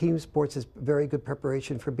 Team sports is very good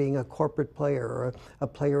preparation for being a corporate player or a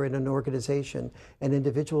player in an organization. And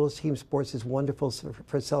individual team sports is wonderful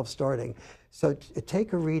for self-starting. So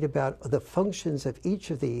take a read about the functions of each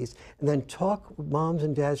of these, and then moms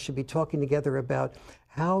and dads should be talking together about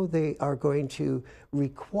how they are going to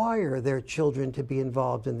require their children to be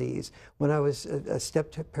involved in these. When I was a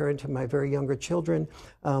step-parent to my very younger children,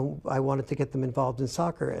 I wanted to get them involved in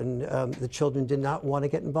soccer, and the children did not want to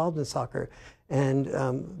get involved in soccer. And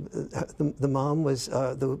the mom was,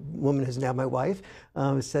 the woman who's now my wife,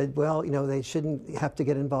 said, well, they shouldn't have to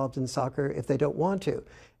get involved in soccer if they don't want to.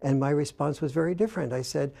 And my response was very different. I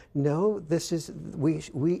said, no,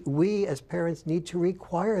 we as parents need to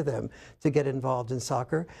require them to get involved in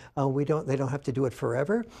soccer. They don't have to do it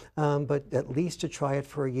forever, but at least to try it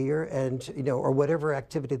for a year and, or whatever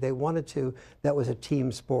activity they wanted to, that was a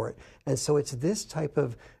team sport. And so it's this type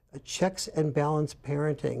of checks and balance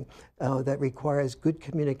parenting that requires good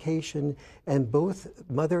communication and both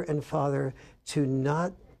mother and father to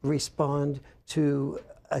not respond to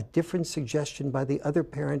a different suggestion by the other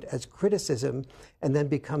parent as criticism and then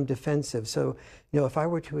become defensive. So, if I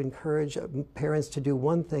were to encourage parents to do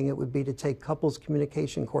one thing, it would be to take couples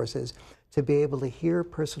communication courses to be able to hear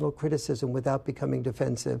personal criticism without becoming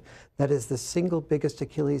defensive. That is the single biggest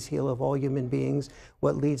Achilles heel of all human beings,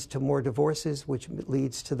 what leads to more divorces, which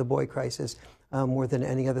leads to the boy crisis, more than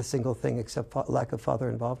any other single thing except lack of father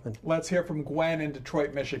involvement. Let's hear from Gwen in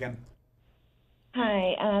Detroit, Michigan.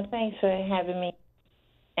 Hi, thanks for having me.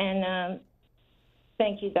 And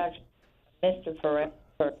thank you, Mr. Farrell,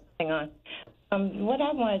 for coming on. What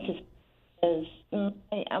I wanted to say is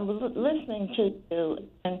I was listening to you,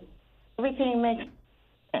 and everything makes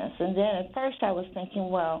sense. And then at first I was thinking,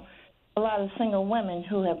 well, a lot of single women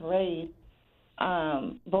who have raised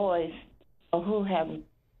boys or who have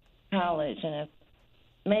college and have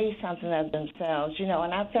made something of themselves, and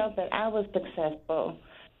I felt that I was successful.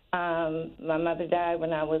 My mother died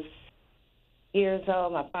when I was years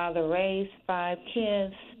old. My father raised 5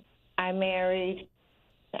 kids. I married,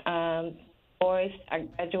 divorced. I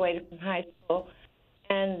graduated from high school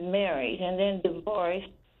and married, and then divorced.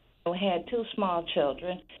 We had 2 small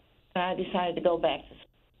children, and I decided to go back to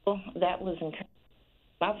school. That was encouraging.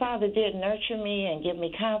 My father did nurture me and give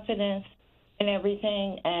me confidence and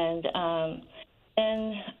everything, and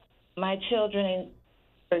then my children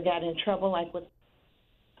got in trouble, like with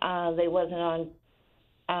they wasn't on.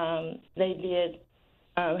 They did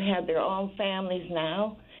have their own families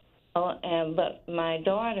now, but my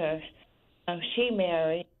daughter, she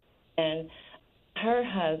married, and her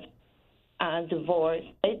husband divorced.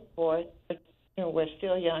 They divorced. We're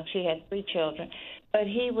still young. She had 3 children, but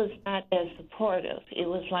he was not as supportive. It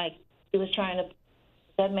was like he was trying to.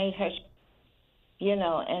 That made her,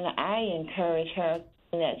 and I encourage her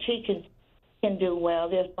that she can do well.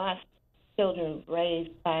 There's lots of children raised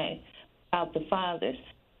without the fathers.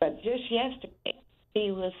 But just yesterday,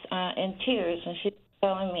 she was in tears, and she was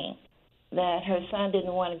telling me that her son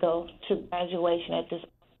didn't want to go to graduation at this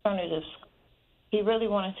alternative school. He really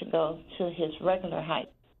wanted to go to his regular high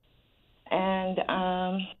school.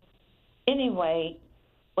 And anyway,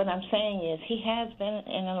 what I'm saying is he has been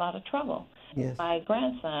in a lot of trouble. Yes. My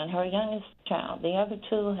grandson, her youngest child, the other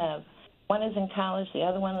 2 have, one is in college, the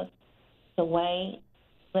other one is away,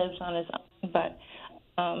 lives on his own. But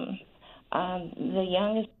the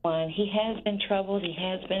youngest one, he has been troubled. He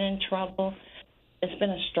has been in trouble. It's been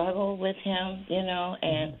a struggle with him,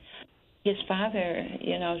 and his father,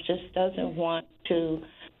 just doesn't want to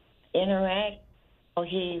interact. So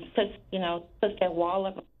he puts that wall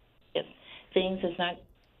up if things is not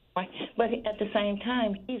right. But at the same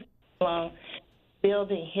time, he's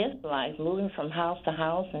building his life, moving from house to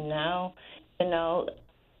house, and now,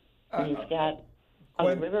 he's got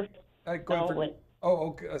a river. Thank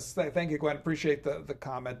you, Gwen. Appreciate the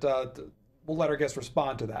comment. We'll let our guests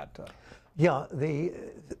respond to that. Yeah,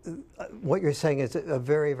 what you're saying is a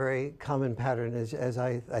very, very common pattern, as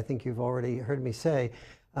I think you've already heard me say.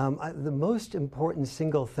 The most important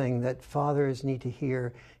single thing that fathers need to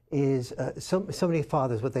hear is, so many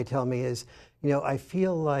fathers, what they tell me is, I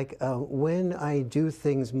feel like when I do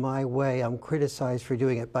things my way, I'm criticized for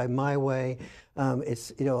doing it by my way.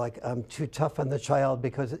 It's, like I'm too tough on the child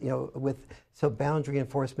because, so boundary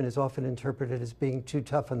enforcement is often interpreted as being too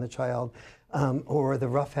tough on the child. Or the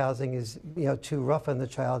roughhousing is, too rough on the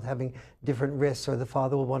child, having different risks, or the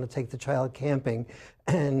father will want to take the child camping,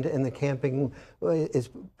 and the camping is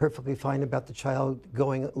perfectly fine about the child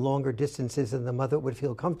going longer distances than the mother would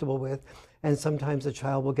feel comfortable with, and sometimes the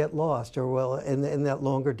child will get lost or will, in that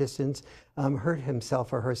longer distance, hurt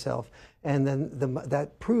himself or herself, and then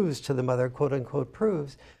that proves to the mother, quote unquote,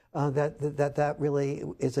 proves that really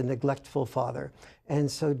is a neglectful father. And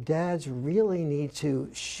so dads really need to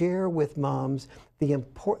share with moms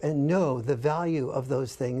know the value of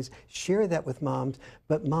those things, share that with moms.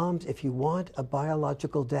 But moms, if you want a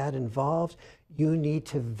biological dad involved, you need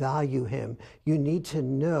to value him. You need to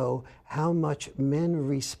know how much men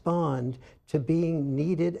respond to being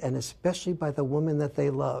needed, and especially by the woman that they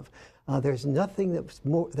love. There's nothing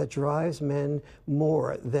that drives men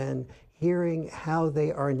more than hearing how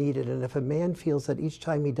they are needed. And if a man feels that each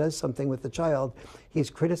time he does something with the child,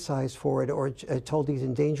 he's criticized for it or told he's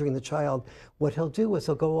endangering the child, what he'll do is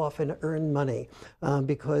he'll go off and earn money,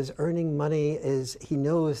 because earning money is, he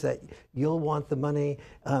knows that you'll want the money.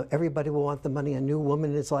 Everybody will want the money. A new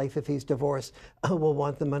woman in his life, if he's divorced, will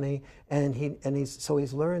want the money. And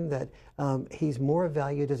he's learned that he's more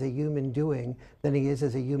valued as a human doing than he is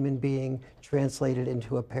as a human being translated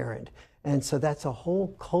into a parent. And so that's a whole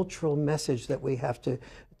cultural message that we have to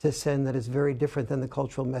send that is very different than the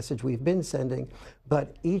cultural message we've been sending.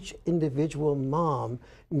 But each individual mom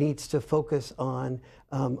needs to focus on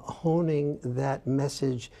honing that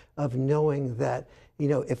message of knowing that,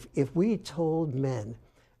 if we told men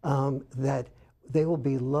that they will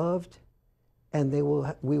be loved and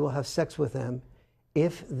we will have sex with them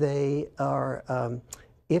if they are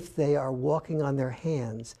walking on their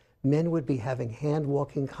hands, men would be having hand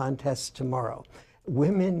walking contests tomorrow.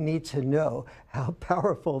 women need to know how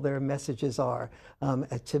powerful their messages are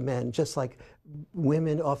to men, just like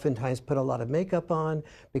women oftentimes put a lot of makeup on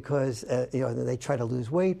because they try to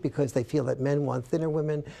lose weight because they feel that men want thinner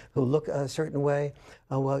women who look a certain way.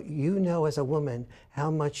 Well, you know as a woman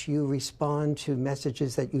how much you respond to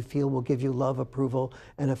messages that you feel will give you love, approval,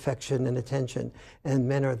 and affection and attention, and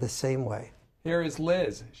men are the same way. Here is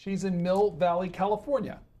Liz. She's in Mill Valley,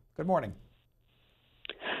 California. Good morning.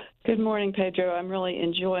 Good morning, Pedro. I'm really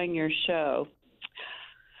enjoying your show.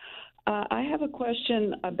 I have a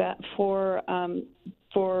question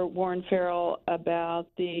for Warren Farrell about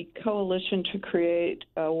the coalition to create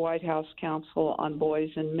a White House Council on Boys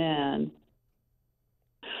and Men.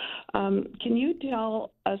 Can you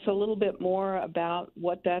tell us a little bit more about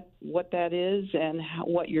what that is and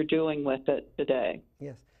what you're doing with it today?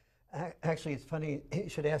 Yes. Actually, it's funny you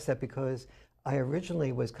should ask that because I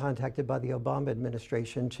originally was contacted by the Obama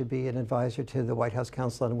administration to be an advisor to the White House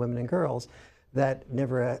Council on Women and Girls. That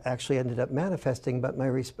never actually ended up manifesting, but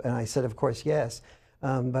and I said, of course, yes.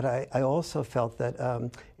 But I also felt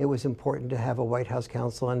that it was important to have a White House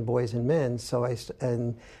Council on Boys and Men. So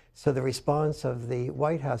the response of the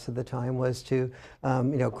White House at the time was to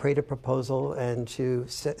create a proposal and to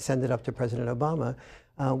send it up to President Obama.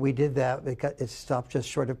 We did that. It stopped just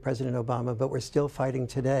short of President Obama, but we're still fighting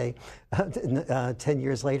today, 10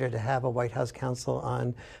 years later, to have a White House Council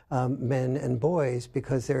on Men and Boys,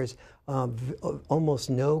 because there's almost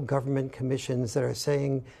no government commissions that are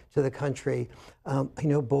saying to the country,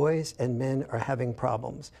 boys and men are having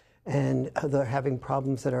problems. And they're having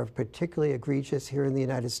problems that are particularly egregious here in the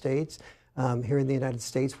United States. Here in the United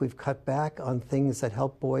States, we've cut back on things that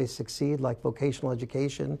help boys succeed, like vocational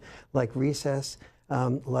education, like recess,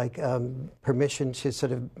 like permission to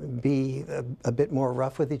sort of be a bit more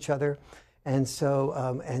rough with each other. And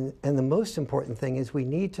so, and the most important thing is we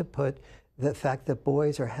need to put the fact that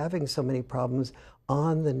boys are having so many problems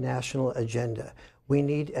on the national agenda. We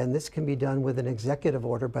need, and this can be done with an executive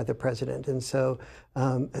order by the president. And so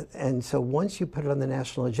once you put it on the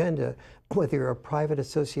national agenda, whether you're a private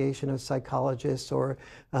association of psychologists or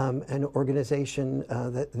an organization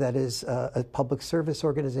that is a public service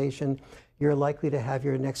organization, you're likely to have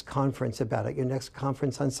your next conference about it, your next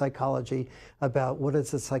conference on psychology about what is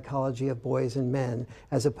the psychology of boys and men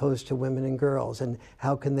as opposed to women and girls, and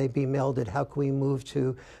how can they be melded? How can we move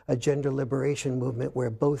to a gender liberation movement where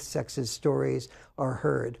both sexes' stories are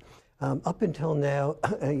heard? Up until now,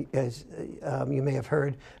 as you may have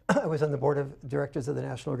heard, I was on the board of directors of the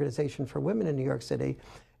National Organization for Women in New York City,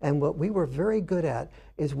 and what we were very good at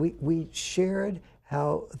is we shared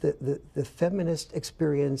how the feminist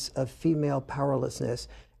experience of female powerlessness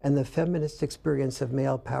and the feminist experience of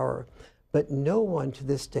male power. But no one to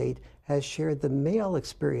this date has shared the male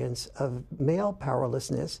experience of male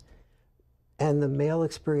powerlessness and the male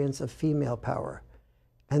experience of female power.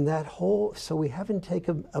 And so we haven't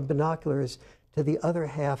taken binoculars to the other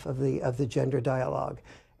half of the gender dialogue.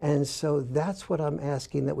 And so that's what I'm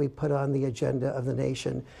asking that we put on the agenda of the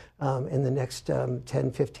nation in the next 10,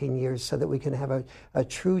 15 years, so that we can have a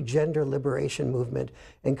true gender liberation movement,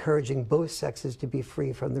 encouraging both sexes to be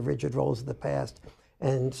free from the rigid roles of the past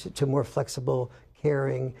and to more flexible,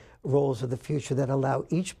 caring roles of the future that allow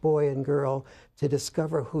each boy and girl to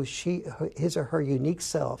discover who his or her unique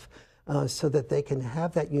self, so that they can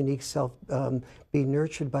have that unique self be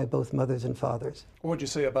nurtured by both mothers and fathers. What would you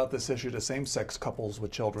say about this issue to same-sex couples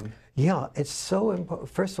with children? Yeah, it's so important.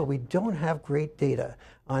 First of all, we don't have great data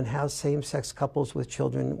on how same-sex couples with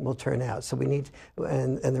children will turn out. So we need,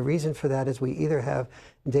 and the reason for that is we either have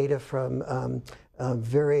data from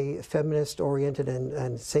very feminist-oriented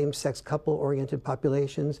and same-sex couple-oriented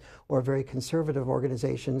populations, or very conservative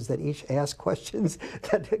organizations that each ask questions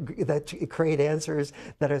that create answers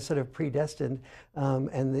that are sort of predestined.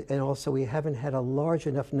 And also, we haven't had a large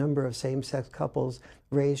enough number of same-sex couples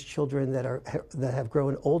raise children that have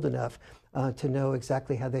grown old enough to know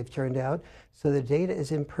exactly how they've turned out. So the data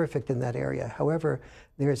is imperfect in that area. However,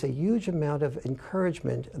 there's a huge amount of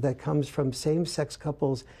encouragement that comes from same-sex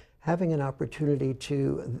couples having an opportunity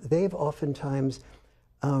they've oftentimes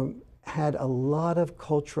had a lot of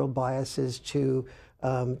cultural biases to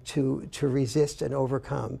resist and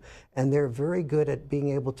overcome. And they're very good at being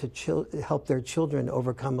able to help their children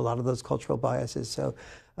overcome a lot of those cultural biases. So,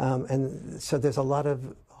 and so there's a lot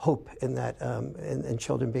of hope in that, in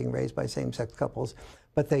children being raised by same-sex couples.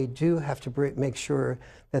 But they do have to make sure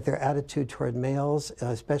that their attitude toward males,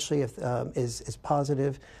 especially if is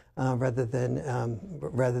positive, rather than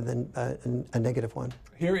a negative one.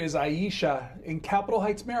 Here is Aisha in Capitol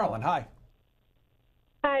Heights, Maryland. Hi.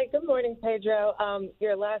 Hi, good morning, Pedro.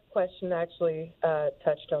 Your last question actually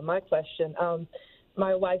touched on my question.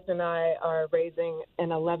 My wife and I are raising an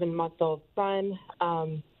 11-month-old son.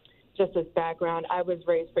 Just as background, I was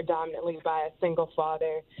raised predominantly by a single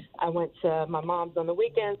father. I went to my mom's on the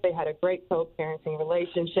weekends. They had a great co-parenting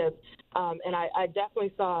relationship. And I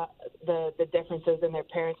definitely saw the differences in their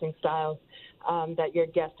parenting styles that your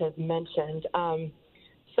guest has mentioned.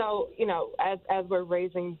 So, you know, as we're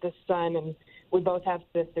raising this son, and we both have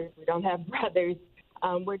sisters, we don't have brothers,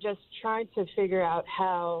 we're just trying to figure out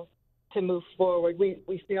how to move forward.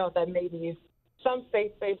 We feel that maybe some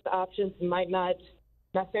faith-based options might not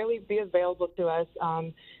necessarily be available to us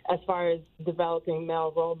as far as developing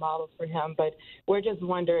male role models for him. But we're just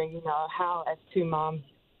wondering, you know, how as two moms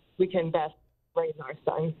we can best raise our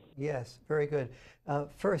son. Yes, very good.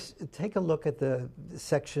 First, take a look at the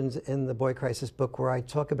sections in the Boy Crisis book where I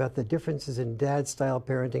talk about the differences in dad-style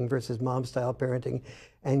parenting versus mom-style parenting,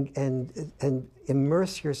 and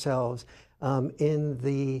immerse yourselves in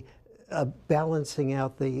the balancing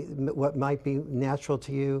out what might be natural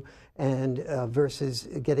to you, and versus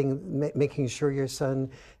making sure your son,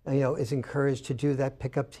 is encouraged to do that,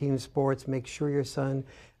 pick up team sports, make sure your son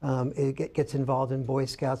gets involved in Boy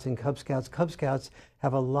Scouts and Cub Scouts. Cub Scouts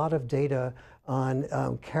have a lot of data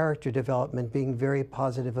on character development being very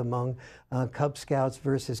positive among Cub Scouts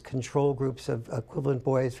versus control groups of equivalent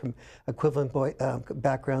boys from equivalent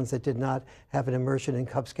backgrounds that did not have an immersion in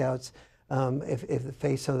Cub Scouts. If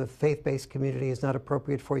the faith-based community is not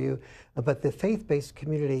appropriate for you, but the faith-based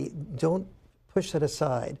community, don't push that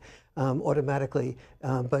aside automatically.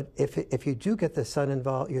 But if you do get your son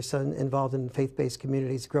involved in faith-based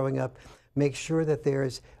communities growing up, make sure that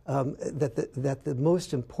there's that the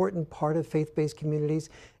most important part of faith-based communities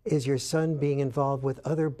is your son being involved with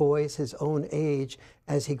other boys his own age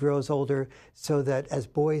as he grows older, so that as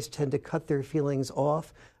boys tend to cut their feelings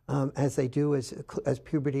off, as they do as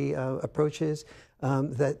puberty approaches,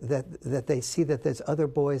 that they see that there's other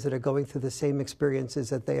boys that are going through the same experiences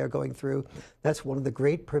that they are going through. That's one of the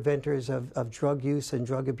great preventers of drug use and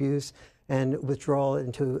drug abuse and withdrawal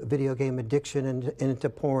into video game addiction and into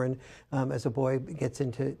porn as a boy gets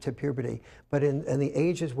into puberty. But in the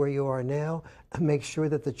ages where you are now, make sure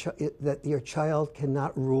that that your child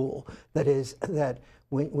cannot rule. That is, that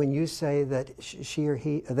when you say that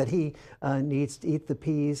he needs to eat the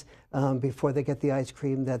peas before they get the ice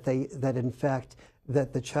cream, that in fact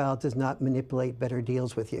that the child does not manipulate better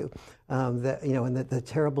deals with you, and that the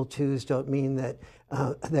terrible twos don't mean that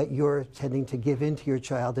that you're tending to give in to your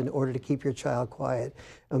child in order to keep your child quiet.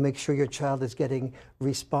 Make sure your child is getting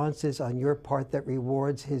responses on your part that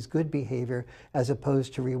rewards his good behavior, as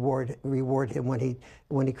opposed to reward him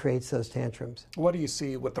when he creates those tantrums. What do you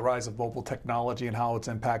see with the rise of mobile technology and how it's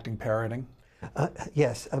impacting parenting?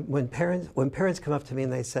 Yes, when parents come up to me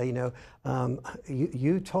and they say,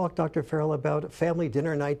 you talk, Dr. Farrell, about family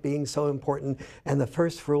dinner night being so important, and the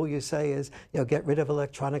first rule you say is, get rid of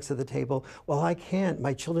electronics at the table. Well, I can't.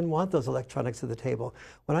 My children want those electronics at the table.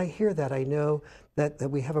 When I hear that, I know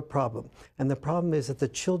that we have a problem. And the problem is that the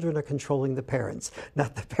children are controlling the parents,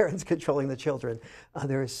 not the parents controlling the children.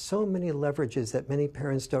 There are so many leverages that many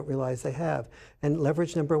parents don't realize they have. And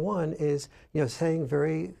leverage number one is, saying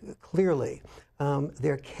very clearly,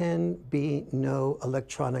 there can be no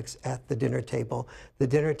electronics at the dinner table. The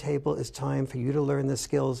dinner table is time for you to learn the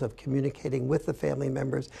skills of communicating with the family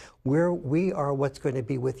members, where we are what's going to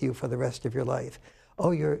be with you for the rest of your life.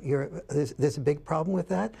 Oh, there's a big problem with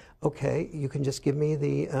that? Okay, you can just give me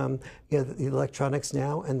the electronics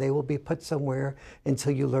now, and they will be put somewhere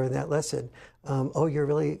until you learn that lesson. Oh, you're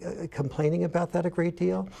really complaining about that a great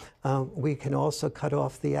deal? We can also cut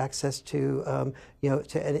off the access to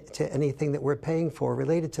to anything that we're paying for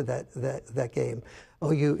related to that game. Oh,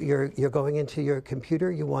 you're going into your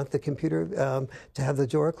computer. You want the computer to have the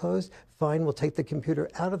door closed? Fine, we'll take the computer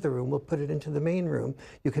out of the room. We'll put it into the main room.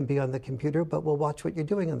 You can be on the computer, but we'll watch what you're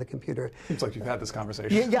doing on the computer. Seems like you've had this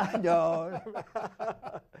conversation. Yeah, no.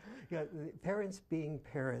 Parents being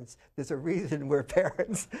parents, there's a reason we're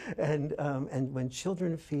parents. And when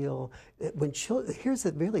children feel, here's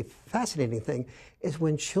the really fascinating thing, is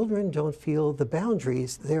when children don't feel the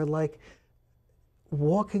boundaries, they're like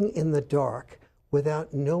walking in the dark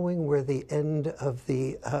without knowing where the end of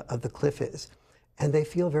the cliff is. And they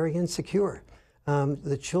feel very insecure.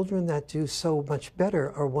 The children that do so much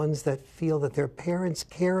better are ones that feel that their parents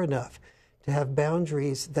care enough to have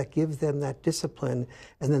boundaries that give them that discipline,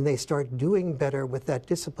 and then they start doing better with that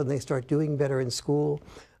discipline. They start doing better in school.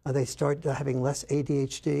 They start having less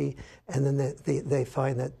ADHD, and then they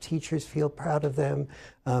find that teachers feel proud of them.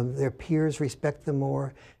 Their peers respect them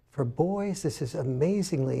more. For boys, this is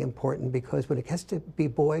amazingly important, because when it gets to be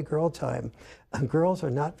boy-girl time, girls are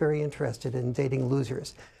not very interested in dating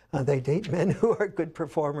losers. They date men who are good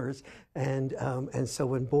performers. And so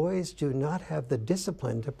when boys do not have the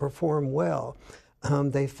discipline to perform well,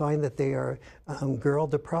 they find that they are girl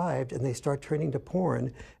deprived, and they start turning to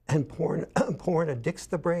porn. And porn addicts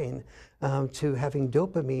the brain to having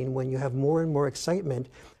dopamine when you have more and more excitement.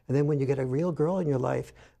 And then when you get a real girl in your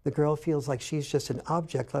life, the girl feels like she's just an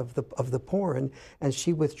object of the porn, and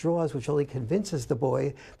she withdraws, which only convinces the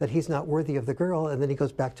boy that he's not worthy of the girl, and then he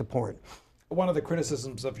goes back to porn. One of the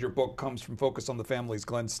criticisms of your book comes from Focus on the Family's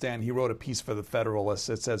Glenn Stan. He wrote a piece for the Federalist.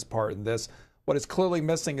 It says part in this: what is clearly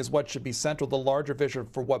missing is what should be central, the larger vision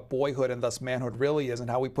for what boyhood and thus manhood really is, and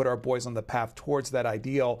how we put our boys on the path towards that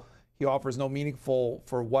ideal. He offers no meaningful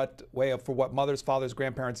for what mothers, fathers,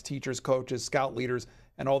 grandparents, teachers, coaches, scout leaders,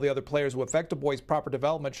 and all the other players who affect a boy's proper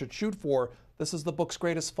development should shoot for. This is the book's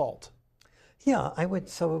greatest fault. Yeah, I would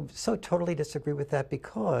so totally disagree with that,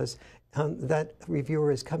 because that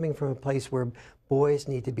reviewer is coming from a place where boys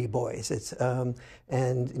need to be boys. It's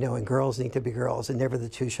and girls need to be girls, and never the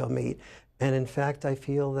two shall meet. And in fact, I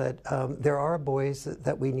feel that there are boys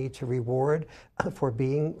that we need to reward for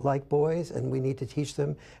being like boys, and we need to teach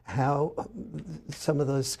them how some of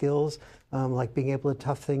those skills, like being able to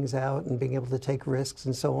tough things out and being able to take risks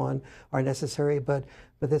and so on, are necessary. But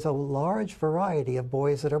there's a large variety of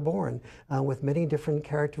boys that are born with many different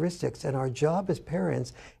characteristics. And our job as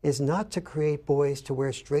parents is not to create boys to wear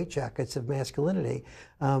straitjackets of masculinity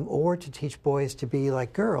or to teach boys to be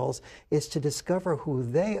like girls. It's to discover who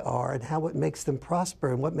they are and how it makes them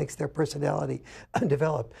prosper and what makes their personality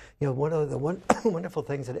develop. One of the wonderful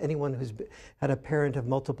things that anyone who's had a parent of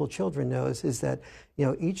multiple children knows is that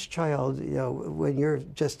each child, when you're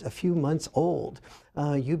just a few months old,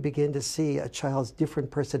 you begin to see a child's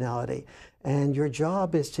different personality. And your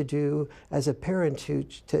job is to do, as a parent,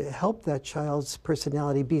 to help that child's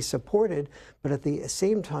personality be supported, but at the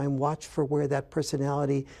same time watch for where that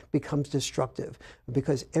personality becomes destructive.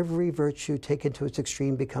 Because every virtue taken to its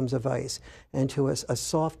extreme becomes a vice. And to us, a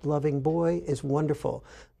soft, loving boy is wonderful.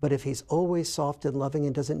 But if he's always soft and loving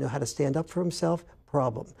and doesn't know how to stand up for himself,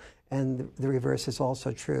 problem. And the reverse is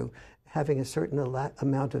also true. Having a certain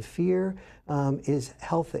amount of fear is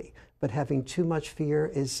healthy, but having too much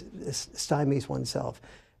fear stymies oneself.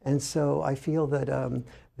 And so I feel that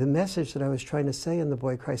the message that I was trying to say in the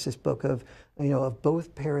Boy Crisis book of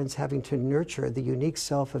both parents having to nurture the unique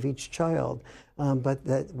self of each child, but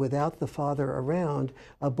that without the father around,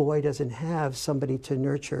 a boy doesn't have somebody to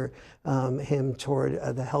nurture him toward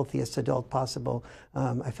the healthiest adult possible.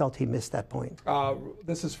 I felt he missed that point.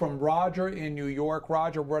 This is from Roger in New York.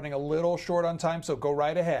 Roger, we're running a little short on time, so go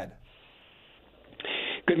right ahead.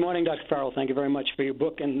 Good morning, Dr. Farrell. Thank you very much for your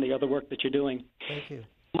book and the other work that you're doing. Thank you.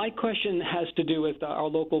 My question has to do with our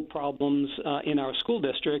local problems in our school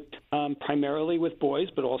district, primarily with boys,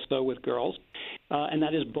 but also with girls, and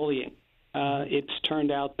that is bullying. It's turned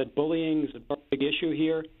out that bullying is a big issue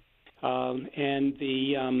here, and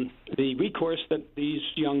the recourse that these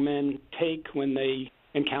young men take when they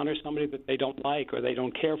encounter somebody that they don't like or they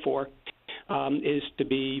don't care for is to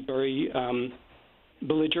be very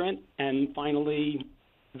belligerent, and finally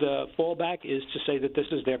the fallback is to say that this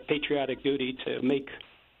is their patriotic duty to make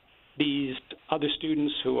these other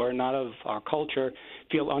students who are not of our culture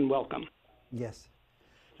feel unwelcome. Yes,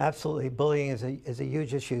 absolutely. Bullying is a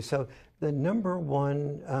huge issue. So the number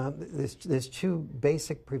one, there's two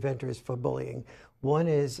basic preventers for bullying. One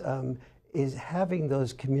is having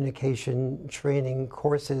those communication training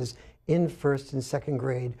courses in first and second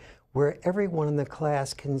grade, where everyone in the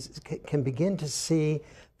class can begin to see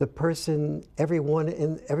the person,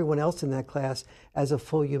 everyone else in that class as a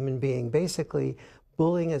full human being. Basically,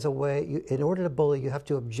 bullying is a way, in order to bully, you have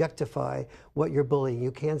to objectify what you're bullying. You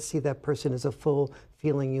can't see that person as a full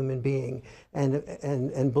feeling human being.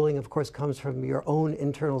 And bullying, of course, comes from your own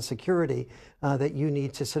internal security that you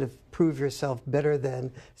need to sort of prove yourself better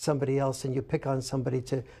than somebody else, and you pick on somebody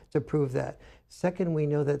to prove that. Second, we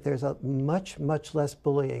know that there's a much less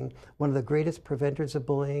bullying. One of the greatest preventers of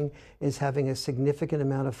bullying is having a significant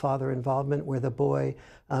amount of father involvement, where the boy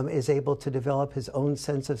is able to develop his own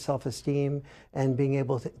sense of self-esteem and being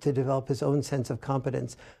able to develop his own sense of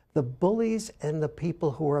competence. The bullies and the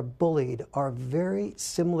people who are bullied are very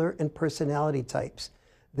similar in personality types.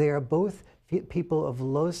 They are both people of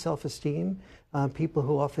low self-esteem, people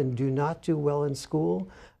who often do not do well in school.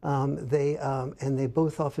 And they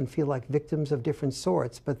both often feel like victims of different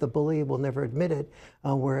sorts, but the bully will never admit it,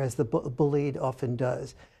 whereas the bullied often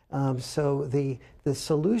does. So the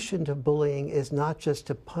solution to bullying is not just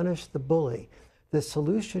to punish the bully. the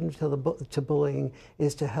solution to bullying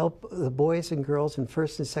is to help the boys and girls in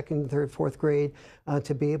first and second, third, fourth grade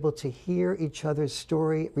to be able to hear each other's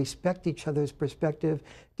story, respect each other's perspective,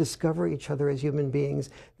 discover each other as human beings.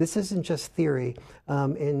 This isn't just theory.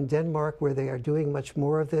 In Denmark, where they are doing much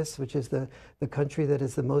more of this, which is the country that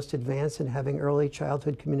is the most advanced in having early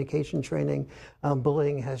childhood communication training,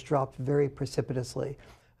 bullying has dropped very precipitously.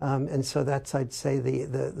 And so that's, I'd say,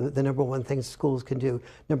 the number one thing schools can do.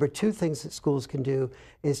 Number two things that schools can do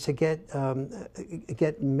is to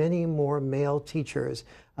get many more male teachers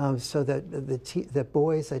so that the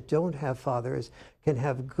boys that don't have fathers can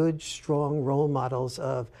have good, strong role models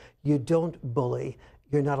of you don't bully,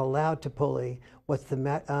 you're not allowed to bully,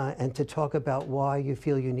 and to talk about why you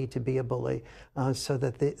feel you need to be a bully, so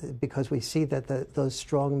that because we see that those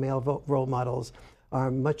strong male role models are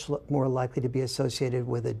much more likely to be associated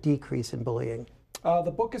with a decrease in bullying. The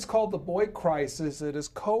book is called The Boy Crisis. It is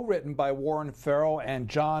co-written by Warren Farrell and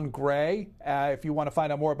John Gray. If you want to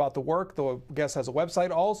find out more about the work, the guest has a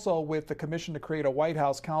website. Also with the commission to create a White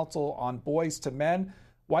House Council on Boys to Men.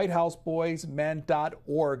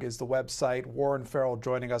 WhiteHouseBoysMen.org is the website. Warren Farrell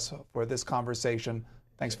joining us for this conversation.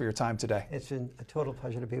 Thanks for your time today. It's been a total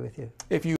pleasure to be with you. If you